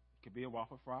menu. It could be a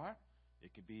waffle fry.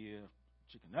 It could be a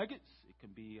chicken nuggets. It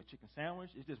could be a chicken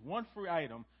sandwich. It's just one free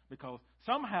item because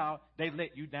somehow they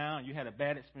let you down. You had a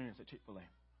bad experience at Chick-fil-A.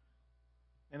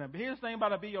 And here's the thing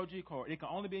about a BOG card. It can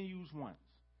only be used once.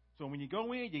 So when you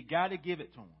go in, you got to give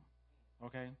it to them.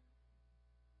 Okay?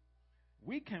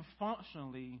 We can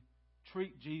functionally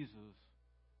treat Jesus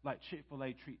like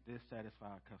Chick-fil-A treat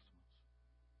dissatisfied customers.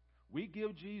 We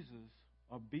give Jesus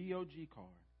a BOG card.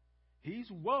 He's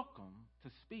welcome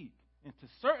to speak into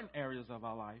certain areas of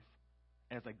our life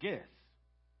as a guest,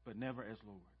 but never as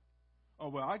Lord. Oh,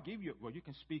 well, you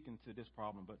can speak into this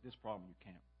problem, but this problem you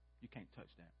can't. You can't touch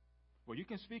that. Well, you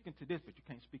can speak into this, but you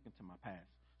can't speak into my past.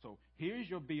 So here's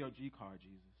your BOG card,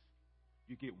 Jesus.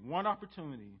 You get one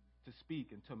opportunity to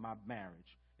speak into my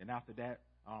marriage, and after that,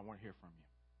 I don't want to hear from you.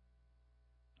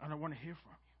 I don't want to hear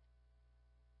from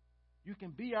you. You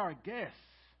can be our guest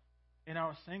in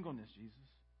our singleness, Jesus.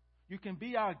 You can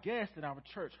be our guest in our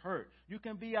church hurt. You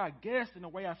can be our guest in the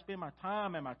way I spend my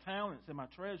time and my talents and my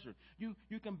treasure.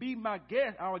 You can be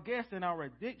our guest in our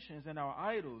addictions and our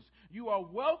idols. You are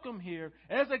welcome here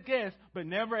as a guest, but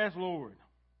never as Lord.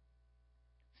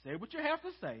 Say what you have to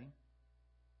say,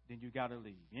 then you got to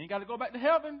leave. You ain't got to go back to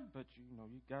heaven, but you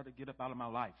got to get up out of my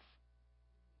life,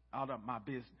 out of my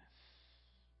business.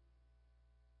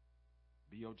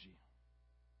 BOG.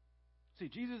 See,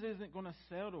 Jesus isn't going to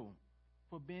settle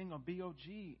for being a BOG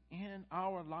in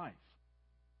our life.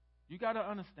 You got to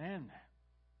understand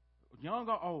that. Young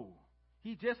or old,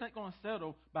 he just ain't going to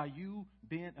settle by you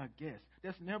being a guest.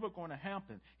 That's never going to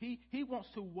happen. He wants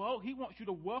you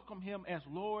to welcome him as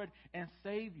Lord and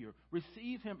Savior.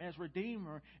 Receive him as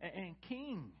Redeemer and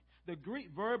King. The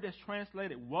Greek verb that's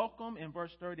translated welcome in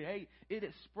verse 38, it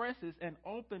expresses an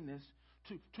openness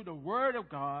to the Word of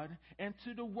God and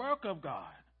to the work of God.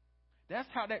 That's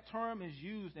how that term is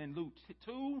used in Luke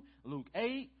 2, Luke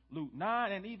 8, Luke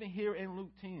 9, and even here in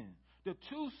Luke 10. The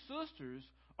two sisters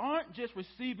aren't just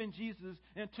receiving Jesus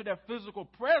into their physical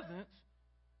presence,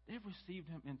 they've received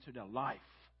him into their life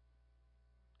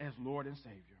as Lord and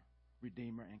Savior,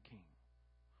 Redeemer and King.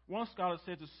 One scholar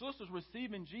said the sisters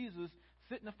receiving Jesus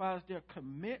signifies their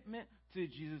commitment to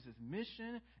Jesus'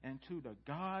 mission and to the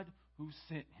God who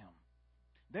sent him.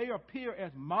 They appear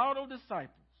as model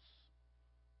disciples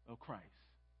of Christ.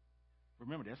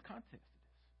 Remember, there's context to this.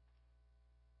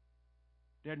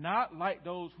 They're not like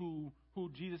those who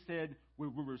Jesus said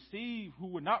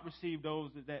would not receive those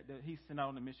that he sent out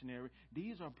on the missionary.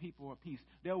 These are people of peace.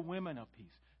 They're women of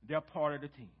peace. They're part of the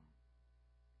team.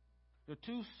 The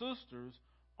two sisters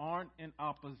aren't in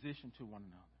opposition to one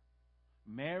another.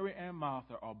 Mary and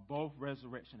Martha are both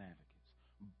resurrection advocates.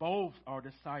 Both are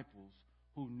disciples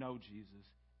who know Jesus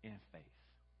in faith.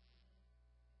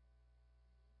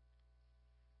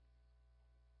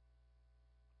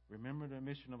 Remember the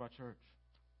mission of our church.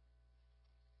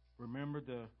 Remember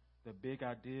the big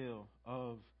ideal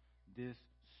of this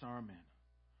sermon.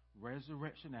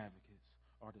 Resurrection advocates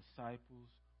are disciples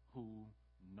who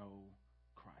know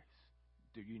Christ.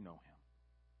 Do you know him?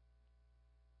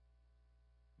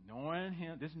 Knowing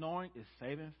him, this knowing is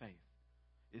saving faith.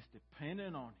 It's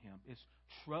depending on him. It's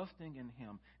trusting in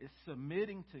him. It's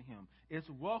submitting to him. It's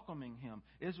welcoming him.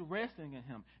 It's resting in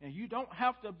him. And you don't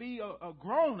have to be a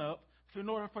grown-up in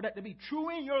order for that to be true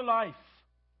in your life.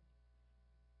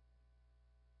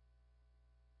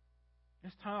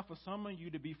 It's time for some of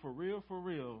you to be for real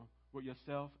with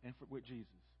yourself and with Jesus.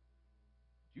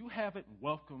 You haven't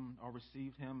welcomed or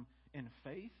received him in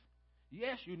faith.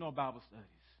 Yes, you know Bible studies.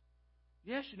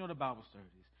 Yes, you know the Bible studies.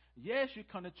 Yes, you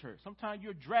come to church. Sometimes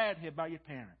you're dragged here by your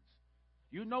parents.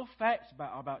 You know facts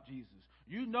about Jesus.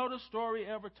 You know the story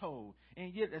ever told.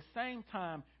 And yet at the same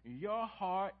time, your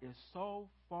heart is so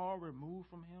far removed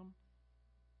from him.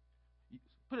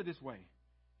 Put it this way.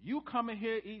 You coming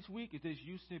here each week is just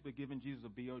you simply giving Jesus a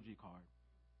BOG card.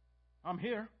 I'm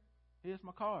here. Here's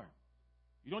my card.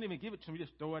 You don't even give it to him. You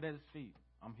just throw it at his feet.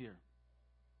 I'm here.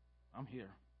 I'm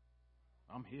here.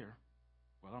 I'm here.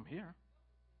 Well, I'm here.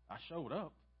 I showed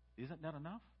up. Isn't that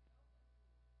enough?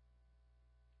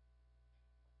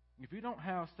 If you don't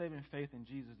have saving faith in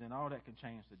Jesus, then all that can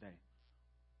change today.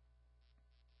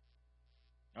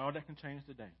 All that can change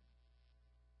today.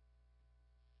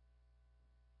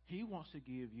 He wants to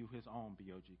give you his own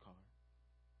BOG card.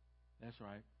 That's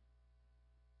right.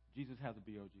 Jesus has a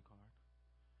BOG card.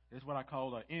 It's what I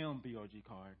call an MBOG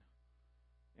card,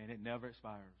 and it never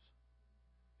expires.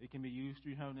 It can be used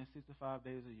 365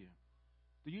 days a year.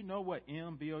 Do you know what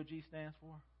MBOG stands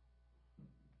for?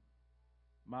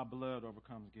 My blood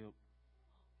overcomes guilt.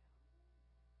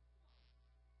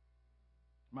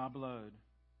 My blood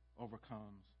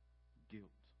overcomes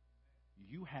guilt.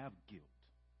 You have guilt.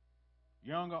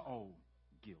 Young or old,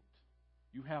 guilt.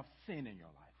 You have sin in your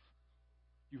life.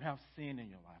 You have sin in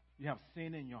your life. You have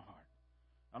sin in your heart.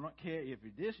 I don't care if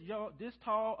you're this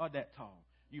tall or that tall.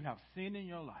 You have sin in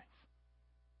your life.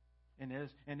 And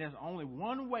there's only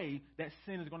one way that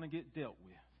sin is going to get dealt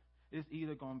with. It's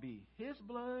either going to be his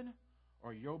blood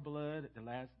or your blood at the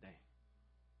last day.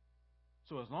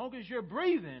 So as long as you're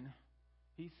breathing,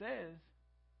 he says,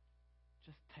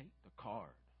 just take the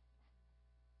card.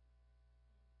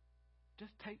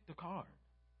 Just take the card.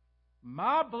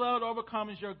 My blood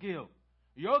overcomes your guilt.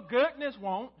 Your goodness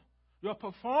won't. Your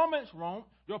performance won't.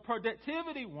 Your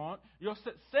productivity won't. Your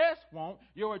success won't.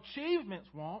 Your achievements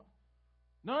won't.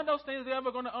 None of those things are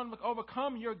ever going to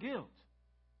overcome your guilt.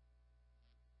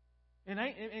 And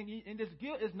this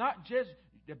guilt is not just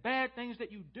the bad things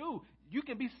that you do. You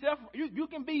can be you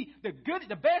can be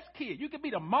the best kid. You can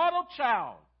be the model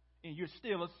child, and you're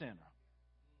still a sinner.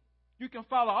 You can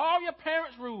follow all your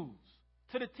parents' rules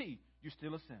to the T. You're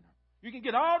still a sinner. You can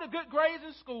get all the good grades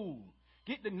in school,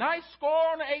 get the nice score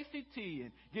on the ACT,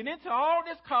 and get into all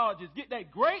these colleges, get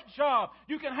that great job.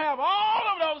 You can have all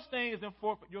of those things and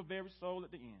forfeit your very soul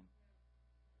at the end.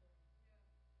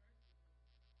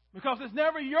 Because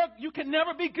you can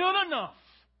never be good enough.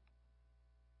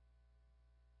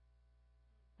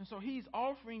 And so he's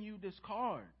offering you this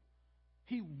card.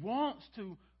 He wants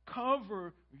to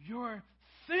cover your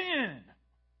sin.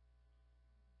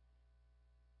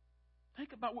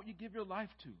 Think about what you give your life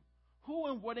to. Who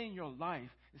and what in your life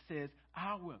says,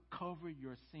 I will cover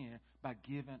your sin by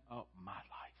giving up my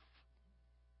life?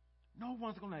 No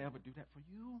one's going to ever do that for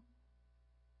you.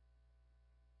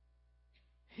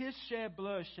 His shed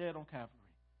blood shed on Calvary.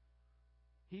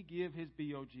 He gave his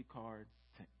BOG card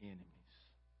to enemies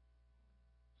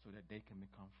so that they can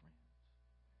become friends.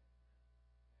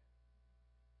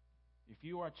 If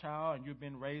you are a child and you've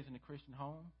been raised in a Christian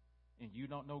home and you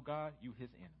don't know God, you his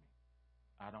enemy.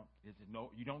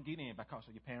 You don't get in because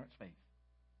of your parents' faith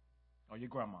or your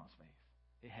grandma's faith.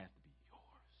 It has to be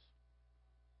yours.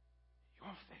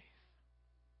 Your faith.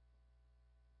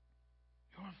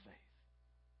 Your faith.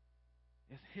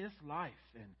 It's his life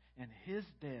and his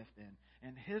death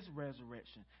and his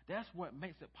resurrection. That's what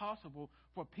makes it possible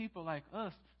for people like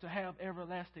us to have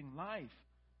everlasting life.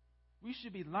 We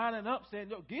should be lining up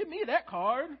saying, "Yo, give me that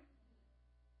card."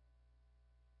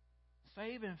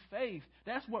 Saving faith.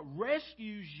 That's what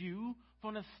rescues you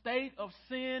from the state of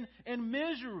sin and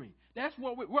misery. That's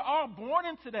what we're all born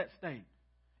into that state.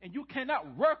 And you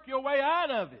cannot work your way out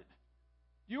of it.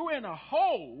 You're in a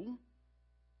hole,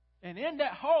 and in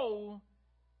that hole,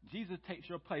 Jesus takes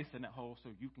your place in that hole so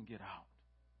you can get out.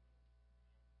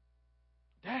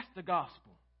 That's the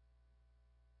gospel.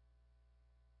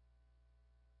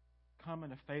 Coming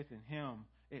to faith in him,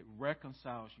 it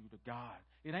reconciles you to God.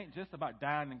 It ain't just about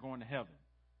dying and going to heaven.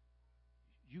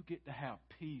 You get to have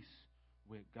peace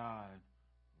with God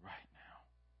right now.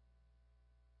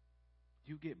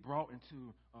 You get brought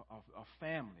into a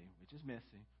family, which is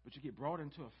messy, but you get brought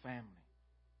into a family.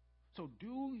 So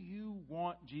do you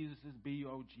want Jesus'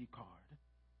 BOG card?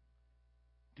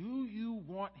 Do you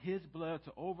want his blood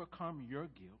to overcome your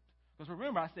guilt? Because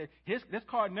remember, I said this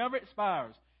card never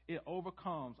expires. It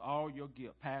overcomes all your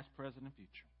guilt, past, present, and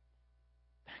future.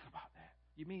 Think about that.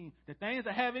 You mean the things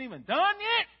I haven't even done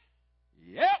yet?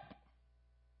 Yep.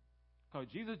 Because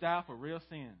Jesus died for real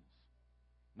sins,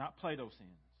 not Play-Doh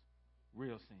sins,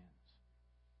 real sins.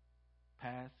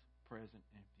 Past, present,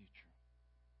 and future.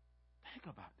 Think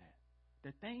about that.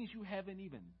 The things you haven't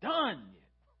even done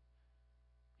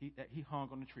yet. He hung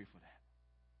on the tree for that.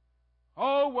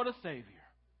 Oh, what a Savior.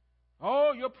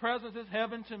 Oh, your presence is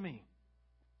heaven to me.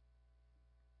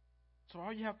 So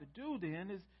all you have to do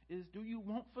then is do you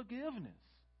want forgiveness?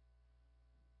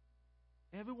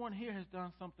 Everyone here has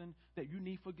done something that you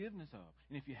need forgiveness of.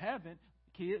 And if you haven't,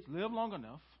 kids, live long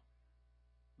enough.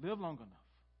 Live long enough.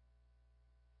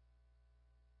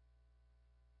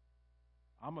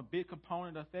 I'm a big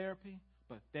component of therapy,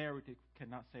 but therapy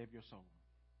cannot save your soul.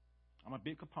 I'm a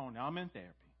big component. I'm in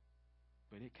therapy,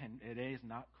 but it is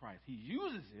not Christ. He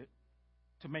uses it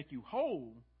to make you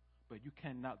whole, but you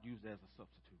cannot use it as a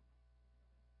substitute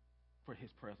for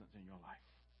his presence in your life.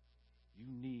 You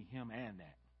need him and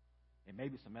that. And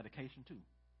maybe some medication too.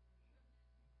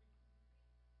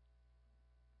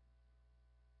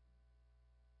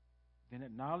 Then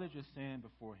acknowledge your sin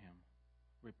before him.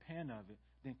 repent of it,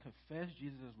 then confess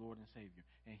Jesus as Lord and Savior,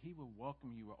 and he will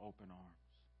welcome you with open arms.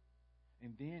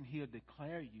 And then he'll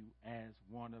declare you as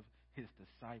one of his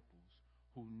disciples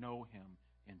who know him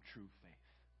in true faith.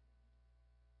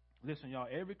 Listen, y'all,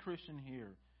 every Christian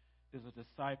here is a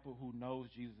disciple who knows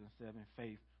Jesus and saving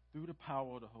faith through the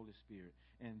power of the Holy Spirit.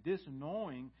 And this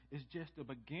knowing is just the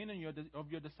beginning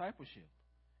of your discipleship.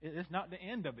 It's not the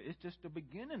end of it. It's just the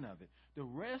beginning of it. The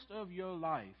rest of your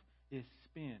life is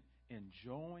spent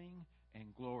enjoying and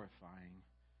glorifying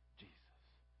Jesus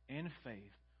in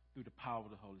faith through the power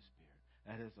of the Holy Spirit.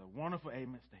 That is a wonderful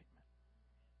amen statement.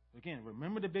 Again,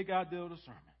 remember the big idea of the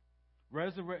sermon.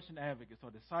 Resurrection advocates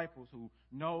are disciples who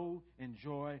know,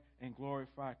 enjoy, and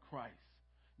glorify Christ.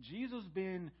 Jesus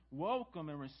being welcomed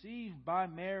and received by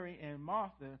Mary and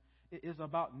Martha is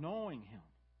about knowing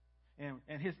him.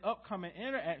 And his upcoming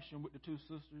interaction with the two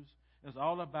sisters is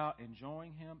all about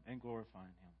enjoying him and glorifying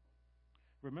him.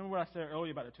 Remember what I said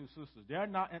earlier about the two sisters. They're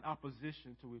not in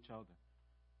opposition to each other.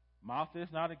 Martha is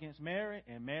not against Mary,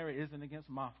 and Mary isn't against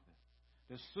Martha.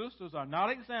 The sisters are not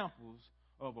examples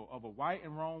of a right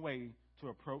and wrong way to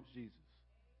approach Jesus.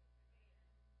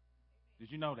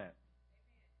 Did you know that?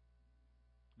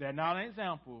 They're not an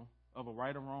example of a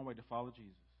right or wrong way to follow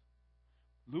Jesus.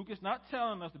 Luke is not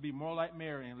telling us to be more like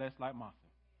Mary and less like Martha.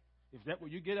 If that's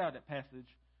what you get out of that passage,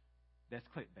 that's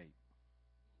clickbait.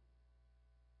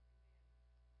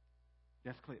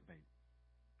 That's clickbait.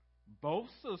 Both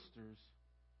sisters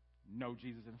know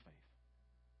Jesus in faith.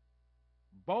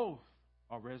 Both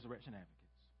are resurrection advocates.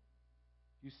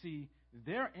 You see,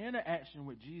 their interaction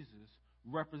with Jesus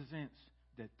represents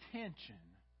the tension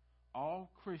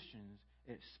all Christians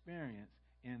experience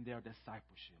in their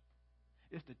discipleship.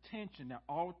 It's the tension that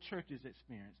all churches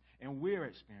experience and we're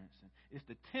experiencing. It's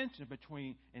the tension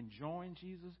between enjoying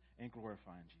Jesus and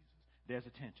glorifying Jesus. There's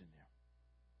a tension there.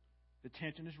 The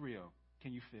tension is real.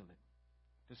 Can you feel it?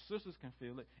 The sisters can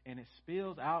feel it, and it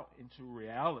spills out into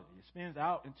reality. It spins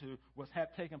out into what's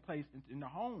taking place in the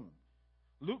home.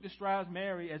 Luke describes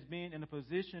Mary as being in a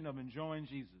position of enjoying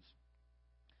Jesus,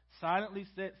 silently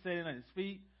sitting at his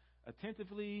feet,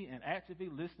 attentively and actively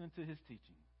listening to his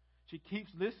teaching. She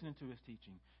keeps listening to his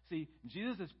teaching. See,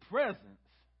 Jesus' presence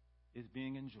is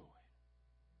being enjoyed.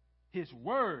 His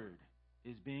word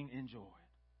is being enjoyed.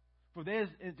 For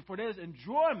there's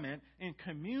enjoyment in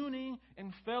communing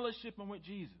and fellowshipping with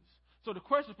Jesus. So the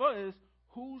question for us is,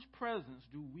 whose presence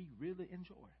do we really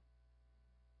enjoy?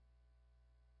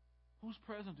 Whose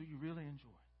presence do you really enjoy?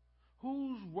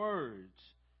 Whose words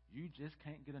you just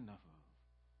can't get enough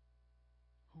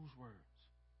of? Whose words?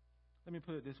 Let me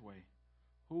put it this way.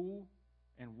 Who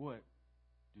and what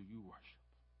do you worship?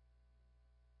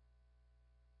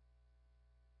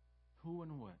 Who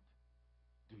and what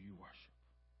do you worship?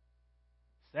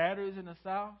 Saturdays in the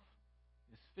South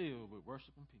is filled with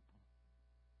worshiping people.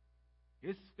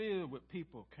 It's filled with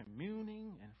people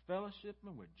communing and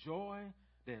fellowshipping with joy.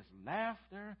 There's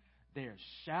laughter. There's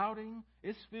shouting.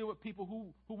 It's filled with people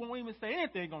who won't even say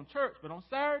anything on church, but on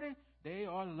Saturday, they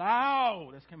are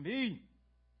loud as can be.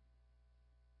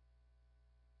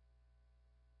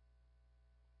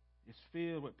 It's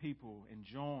filled with people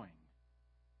enjoying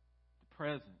the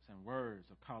presence and words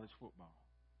of college football.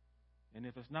 And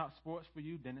if it's not sports for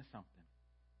you, then it's something.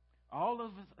 All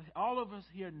of us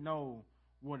here know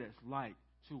what it's like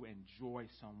to enjoy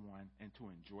someone and to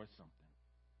enjoy something.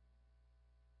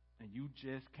 And you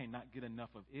just cannot get enough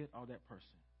of it or that person.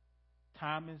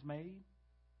 Time is made,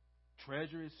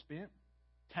 treasure is spent,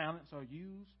 talents are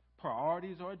used,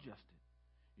 priorities are adjusted.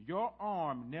 Your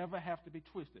arm never has to be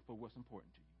twisted for what's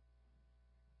important to you.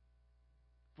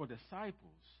 For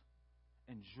disciples,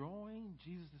 enjoying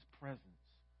Jesus' presence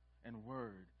and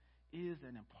word is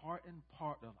an important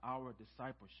part of our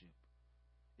discipleship.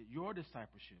 Your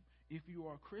discipleship, if you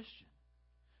are a Christian.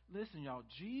 Listen, y'all,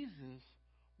 Jesus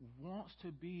wants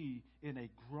to be in a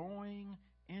growing,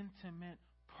 intimate,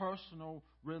 personal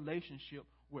relationship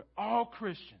with all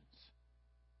Christians.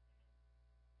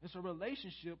 It's a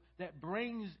relationship that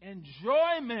brings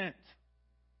enjoyment.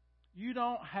 You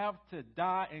don't have to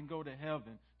die and go to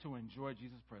heaven to enjoy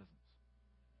Jesus' presence.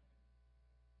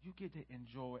 You get to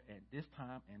enjoy it at this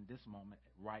time and this moment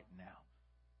right now.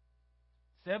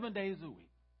 7 days a week,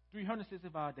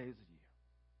 365 days a year.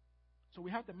 So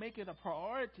we have to make it a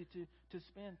priority to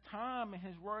spend time in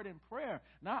His Word and prayer,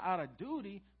 not out of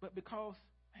duty, but because,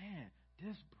 man,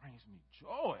 this brings me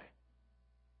joy.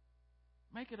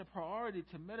 Make it a priority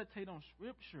to meditate on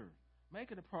Scripture.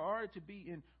 Make it a priority to be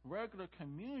in regular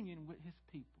communion with His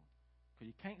people. Because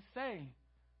you can't say,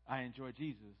 I enjoy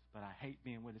Jesus, but I hate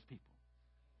being with His people.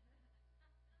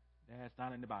 That's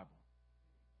not in the Bible.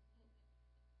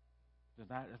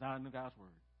 That's not in God's word.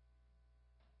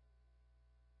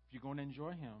 If you're going to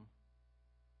enjoy him,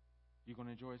 you're going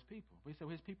to enjoy his people. But he said,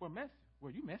 well, his people are messy.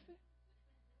 Well, you messy?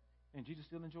 And Jesus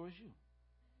still enjoys you.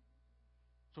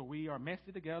 So we are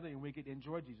messy together, and we get to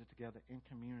enjoy Jesus together in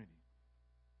community.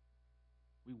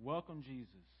 We welcome Jesus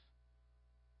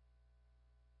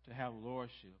to have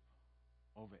lordship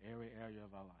over every area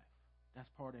of our life. That's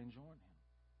part of enjoying him.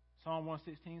 Psalm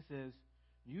 116 says,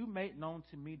 you make known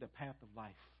to me the path of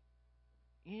life.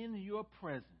 In your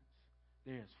presence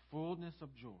there is fullness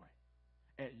of joy.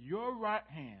 At your right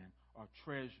hand are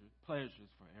pleasures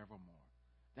forevermore.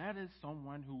 That is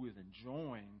someone who is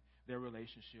enjoying their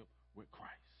relationship with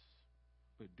Christ.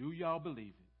 But do y'all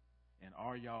believe it? And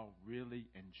are y'all really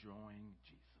enjoying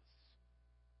Jesus?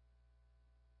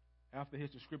 After his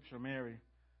description of Mary,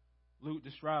 Luke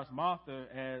describes Martha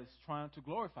as trying to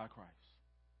glorify Christ,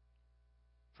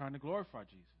 trying to glorify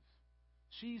Jesus.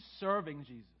 She's serving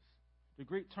Jesus. The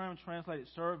Greek term translated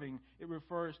serving, it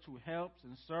refers to helps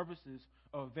and services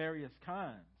of various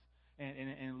kinds. And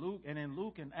in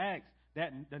Luke and Acts,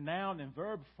 that the noun and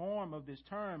verb form of this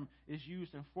term is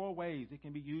used in 4 ways. It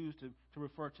can be used to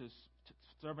refer to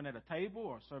serving at a table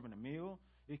or serving a meal.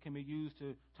 It can be used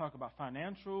to talk about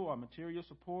financial or material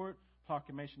support,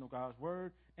 proclamation of God's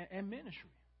word, and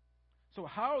ministry. So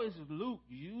how is Luke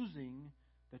using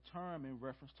the term in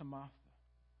reference to Martha?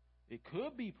 It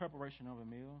could be preparation of a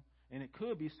meal, and it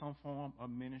could be some form of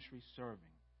ministry serving.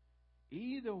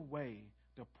 Either way,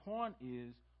 the point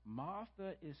is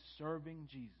Martha is serving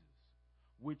Jesus,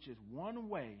 which is one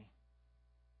way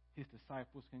his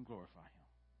disciples can glorify him.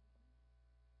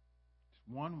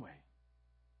 It's one way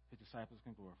his disciples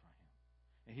can glorify him.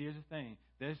 And here's the thing.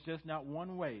 There's just not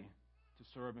one way to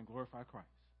serve and glorify Christ.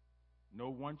 No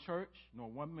one church, nor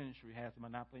one ministry has a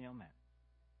monopoly on that.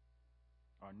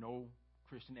 Or no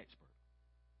Christian expert.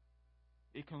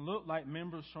 It can look like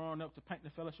members showing up to paint the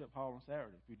fellowship hall on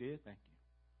Saturday. If you did, thank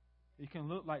you. It can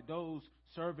look like those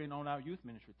serving on our youth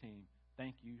ministry team.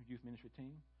 Thank you, youth ministry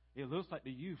team. It looks like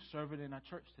the youth serving in our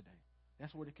church today.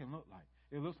 That's what it can look like.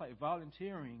 It looks like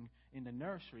volunteering in the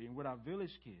nursery and with our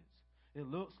village kids. It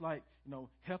looks like,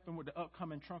 helping with the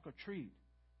upcoming trunk or treat.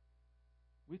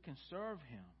 We can serve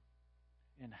him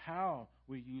in how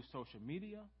we use social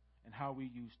media and how we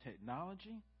use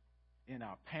technology in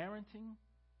our parenting,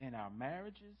 in our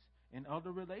marriages, in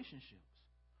other relationships.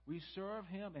 We serve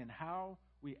him in how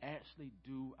we actually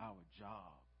do our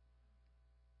job.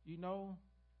 You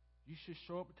should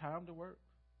show up time to work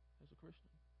as a Christian.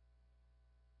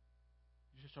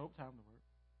 You should show up time to work.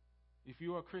 If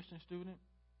you're a Christian student,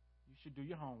 you should do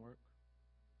your homework.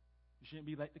 You shouldn't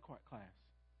be late to class.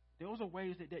 Those are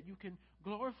ways that you can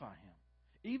glorify him.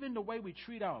 Even the way we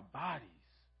treat our bodies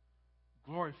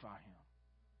glorify him.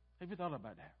 Have you thought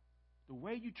about that? The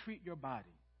way you treat your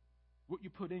body, what you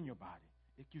put in your body,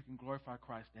 if you can glorify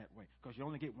Christ that way, because you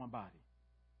only get one body.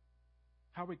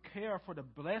 How we care for the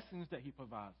blessings that he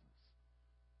provides us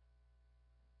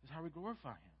is how we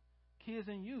glorify him. Kids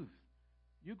and youth,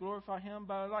 you glorify him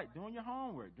by doing your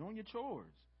homework, doing your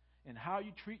chores, and how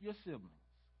you treat your siblings,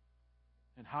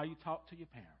 and how you talk to your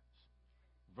parents,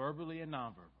 verbally and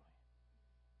non-verbally.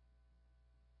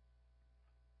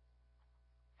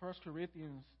 1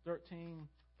 Corinthians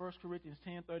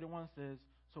 10:31 says,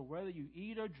 so whether you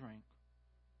eat or drink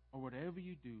or whatever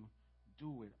you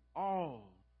do it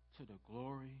all to the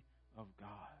glory of God.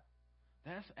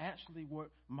 That's actually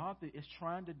what Martha is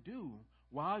trying to do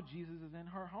while Jesus is in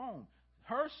her home.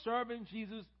 Her serving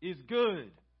Jesus is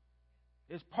good.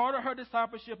 It's part of her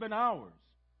discipleship and ours.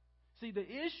 See, the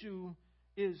issue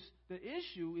is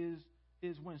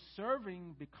when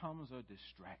serving becomes a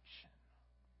distraction.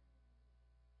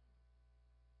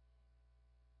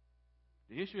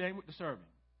 The issue ain't with the serving.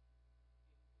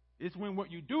 It's when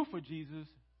what you do for Jesus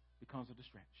becomes a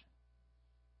distraction.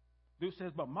 Luke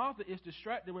says, but Martha is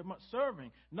distracted with much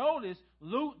serving. Notice,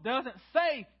 Luke doesn't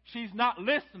say she's not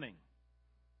listening.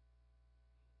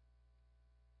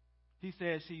 He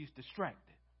says she's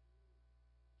distracted.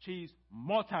 She's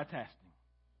multitasking.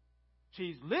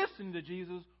 She's listening to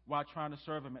Jesus while trying to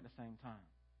serve him at the same time.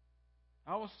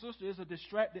 Our sister is a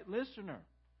distracted listener.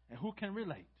 And who can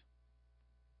relate?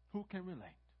 Who can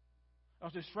relate? A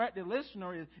distracted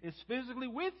listener is physically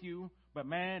with you, but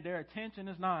man, their attention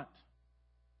is not.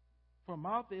 For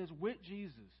Martha is with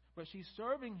Jesus, but she's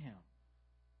serving him.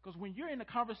 Because when you're in a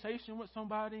conversation with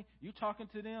somebody, you talking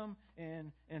to them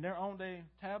and they're on their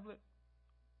tablet,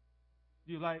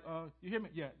 you're like, you hear me?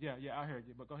 Yeah, I heard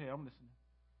you, but go ahead, I'm listening.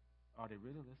 Are they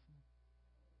really listening?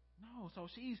 No, so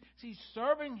she's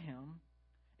serving him,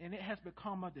 And it has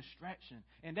become a distraction.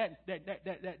 And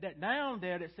that noun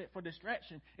there that's set for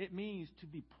distraction, it means to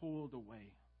be pulled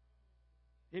away.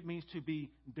 It means to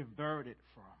be diverted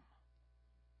from.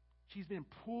 She's been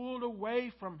pulled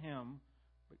away from him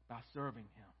by serving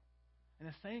him. And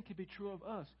the same can be true of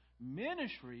us.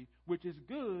 Ministry, which is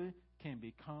good, can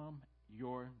become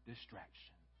your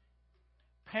distraction.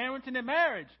 Parenting and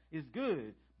marriage is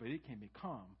good, but it can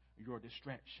become your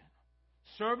distraction.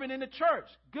 Serving in the church,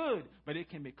 good, but it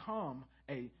can become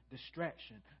a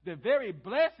distraction. The very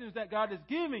blessings that God has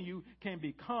given you can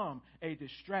become a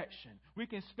distraction. We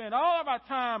can spend all of our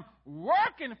time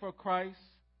working for Christ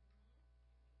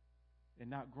and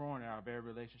not growing in our very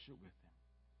relationship with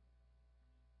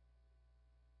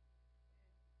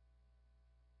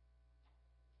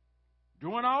Him.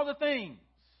 Doing all the things.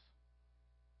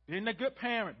 Being a good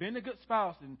parent, being a good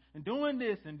spouse, and doing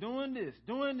this and doing this,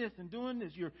 doing this and doing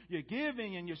this. You're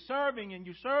giving and you're serving and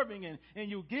you're serving and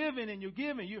you're giving and you're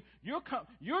giving.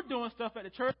 You're doing stuff at the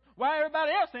church while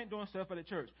everybody else ain't doing stuff at the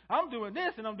church. I'm doing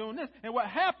this and I'm doing this. And what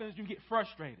happens, you get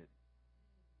frustrated.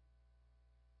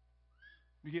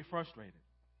 You get frustrated.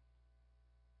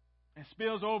 And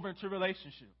spills over into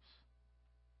relationships.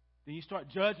 Then you start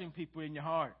judging people in your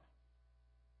heart.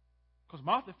 Because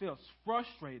Martha feels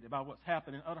frustrated about what's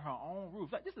happening under her own roof.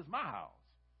 Like, this is my house.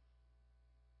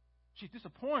 She's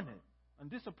disappointed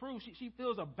and disapproved. She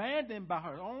feels abandoned by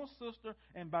her own sister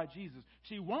and by Jesus.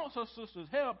 She wants her sister's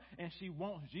help, and she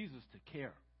wants Jesus to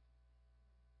care.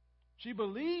 She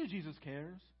believes Jesus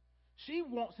cares. She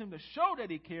wants him to show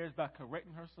that he cares by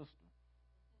correcting her sister.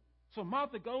 So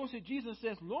Martha goes to Jesus and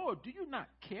says, Lord, do you not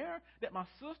care that my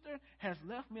sister has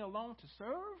left me alone to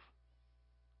serve?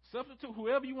 Substitute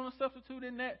whoever you want to substitute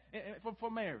in that for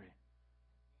Mary.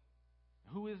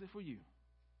 Who is it for you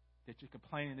that you're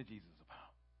complaining to Jesus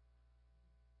about?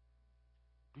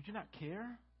 Do you not care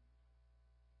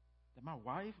that my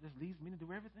wife just leaves me to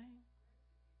do everything?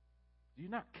 Do you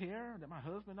not care that my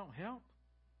husband don't help?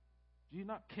 Do you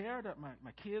not care that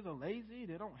my kids are lazy,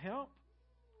 they don't help?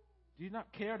 Do you not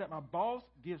care that my boss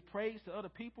gives praise to other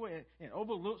people and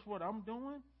overlooks what I'm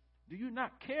doing? Do you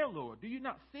not care, Lord? Do you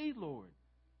not see, Lord?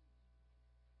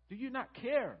 Do you not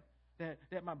care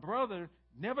that my brother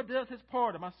never does his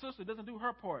part or my sister doesn't do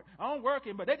her part? I'm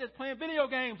working, but they're just playing video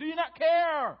games. Do you not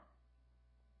care?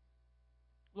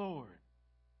 Lord,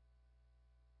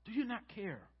 do you not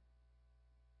care?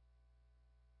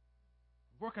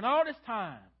 Working all this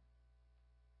time,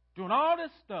 doing all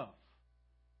this stuff,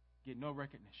 get no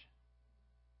recognition.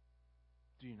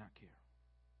 Do you not care?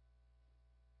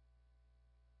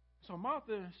 So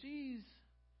Martha, she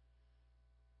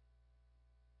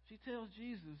tells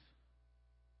Jesus,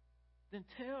 then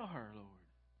tell her, Lord.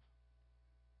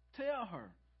 Tell her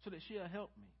so that she'll help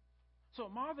me. So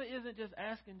Martha isn't just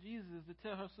asking Jesus to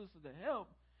tell her sister to help.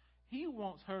 He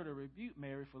wants her to rebuke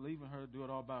Mary for leaving her to do it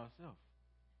all by herself.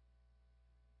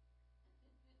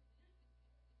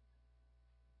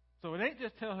 So it ain't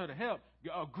just tell her to help.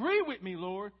 You agree with me,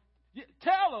 Lord.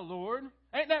 Tell her, Lord.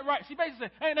 Ain't that right? She basically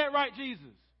said, ain't that right, Jesus?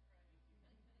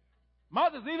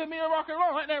 Martha's leaving me to rock and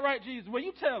roll. Ain't that right, Jesus? Well,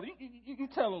 you tell her. You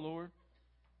tell her, Lord.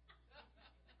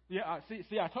 Yeah,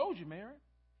 I told you, Mary.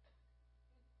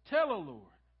 Tell her, Lord.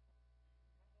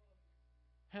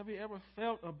 Have you ever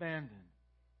felt abandoned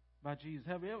by Jesus?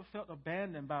 Have you ever felt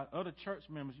abandoned by other church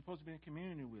members you're supposed to be in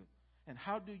community with? And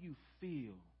how do you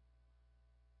feel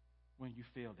when you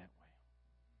feel that way?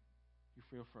 You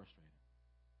feel frustrated.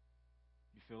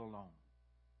 You feel alone.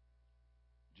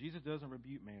 Jesus doesn't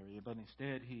rebuke Mary, but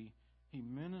instead he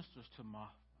ministers to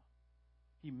Martha.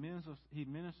 He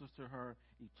ministers to her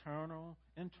internal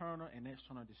and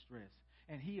external distress.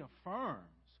 And he affirms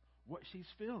what she's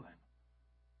feeling.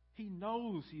 He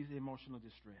knows she's in emotional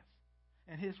distress.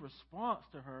 And his response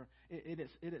to her, it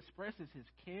expresses his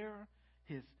care,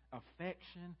 his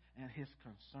affection, and his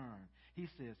concern. He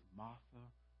says, Martha,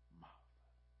 Martha.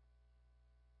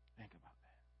 Think about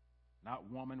that. Not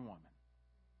woman.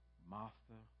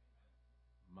 Martha,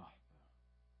 Martha.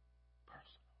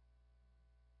 Personal.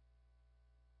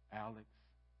 Alex.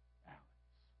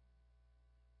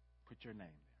 Put your name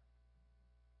there.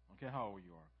 I don't care how old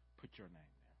you are. Put your name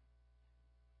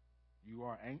there. You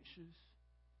are anxious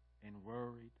and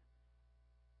worried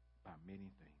by many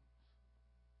things.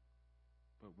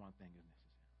 But one thing is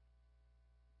necessary.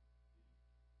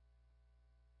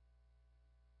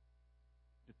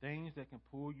 The things that can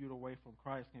pull you away from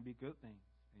Christ can be good things,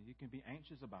 and you can be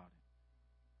anxious about it.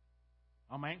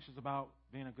 I'm anxious about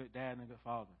being a good dad and a good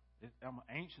father. I'm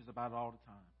anxious about it all the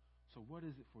time. So what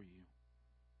is it for you?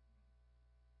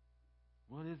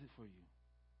 What is it for you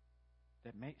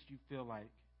that makes you feel like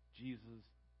Jesus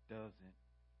doesn't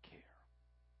care?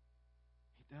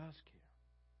 does care.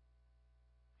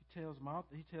 He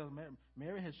tells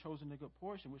Mary has chosen the good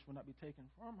portion, which will not be taken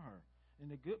from her.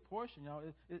 And the good portion, y'all,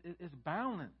 is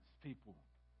balance, people.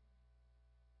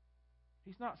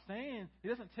 He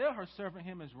doesn't tell her serving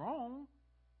him is wrong.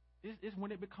 It's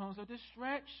when it becomes a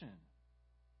distraction.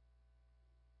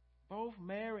 Both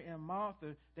Mary and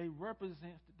Martha, they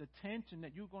represent the tension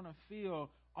that you're going to feel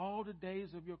all the days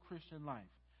of your Christian life.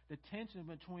 The tension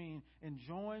between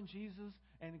enjoying Jesus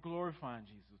and glorifying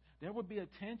Jesus. There will be a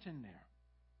tension there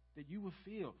that you will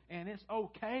feel. And it's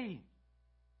okay.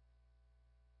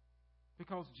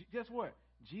 Because guess what?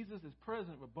 Jesus is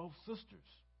present with both sisters.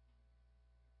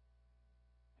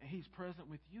 And he's present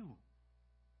with you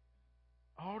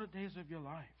all the days of your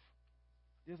life.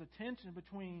 There's a tension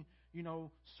between,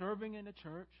 serving in the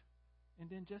church and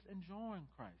then just enjoying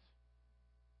Christ.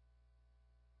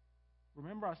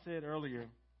 Remember I said earlier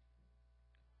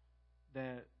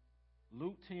that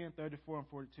Luke 10, 34 and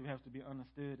 42 has to be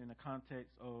understood in the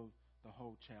context of the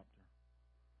whole chapter.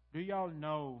 Do y'all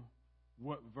know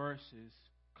what verses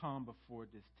come before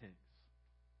this text?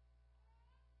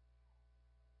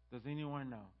 Does anyone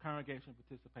know? Congregation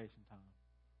participation time.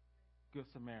 Good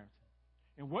Samaritan.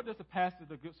 And what does the passage of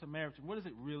the Good Samaritan, what is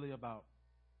it really about?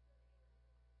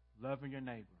 Loving your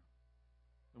neighbor.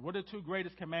 And what are the two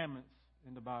greatest commandments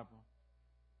in the Bible?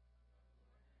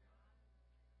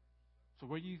 So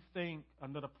where do you think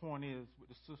another point is with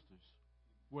the sisters?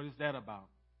 What is that about?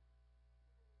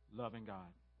 Loving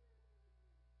God.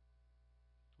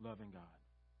 Loving God.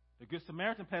 The Good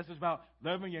Samaritan passage is about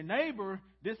loving your neighbor.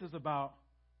 This is about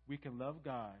we can love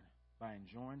God by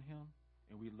enjoying him,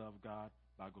 and we love God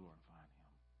by glorifying him.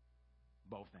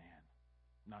 Both and,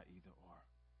 not either or.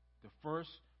 The first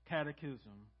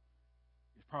catechism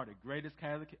is probably the greatest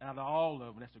catechism out of all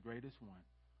of them. That's the greatest one.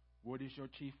 What is your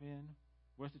chief end?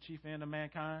 What's the chief end of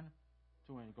mankind?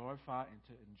 To glorify and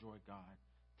to enjoy God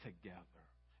together.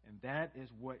 And that is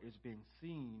what is being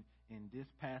seen in this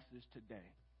passage today.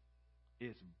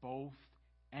 It's both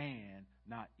and,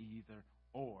 not either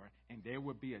or. And there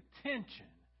will be a tension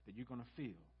that you're going to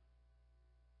feel.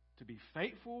 To be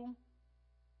faithful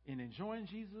in enjoying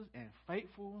Jesus and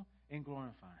faithful in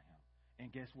glorifying him.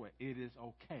 And guess what? It is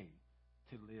okay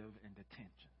to live in the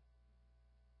tension.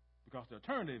 Because the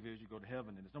alternative is you go to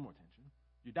heaven and there's no more tension.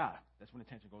 You die. That's when the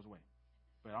tension goes away.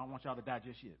 But I don't want y'all to die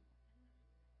just yet.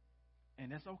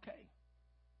 And that's okay.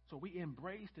 So we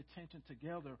embrace the tension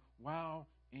together while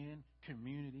in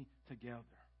community together.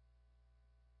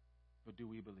 But do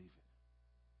we believe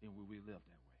it? And will we live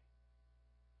that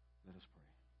way? Let us pray.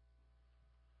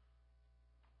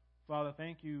 Father,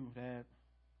 thank you that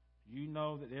you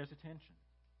know that there's a tension.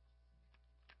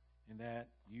 And that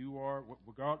you are,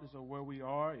 regardless of where we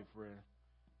are, if we're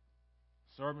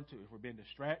if we're being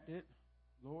distracted,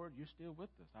 Lord, you're still with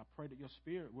us. I pray that your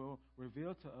Spirit will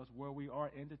reveal to us where we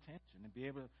are in the tension and be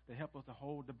able to help us to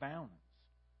hold the balance.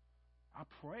 I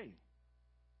pray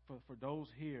for those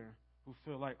here who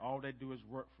feel like all they do is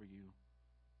work for you,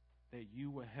 that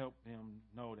you will help them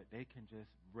know that they can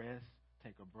just rest,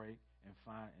 take a break, and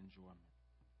find enjoyment.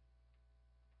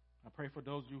 I pray for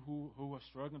those of you who are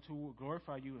struggling to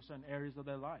glorify you in certain areas of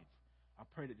their life. I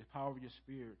pray that the power of your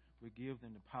Spirit will give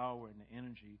them the power and the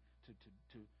energy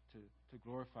to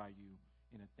glorify you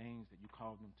in the things that you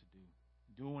call them to do.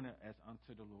 Doing it as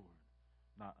unto the Lord,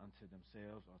 not unto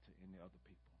themselves or to any other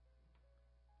people.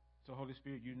 So, Holy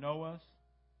Spirit, you know us.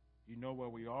 You know where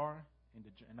we are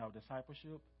in our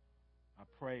discipleship. I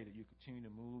pray that you continue to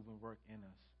move and work in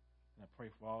us. And I pray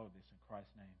for all of this in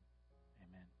Christ's name.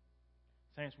 Amen.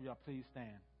 Saints, will y'all please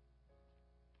stand?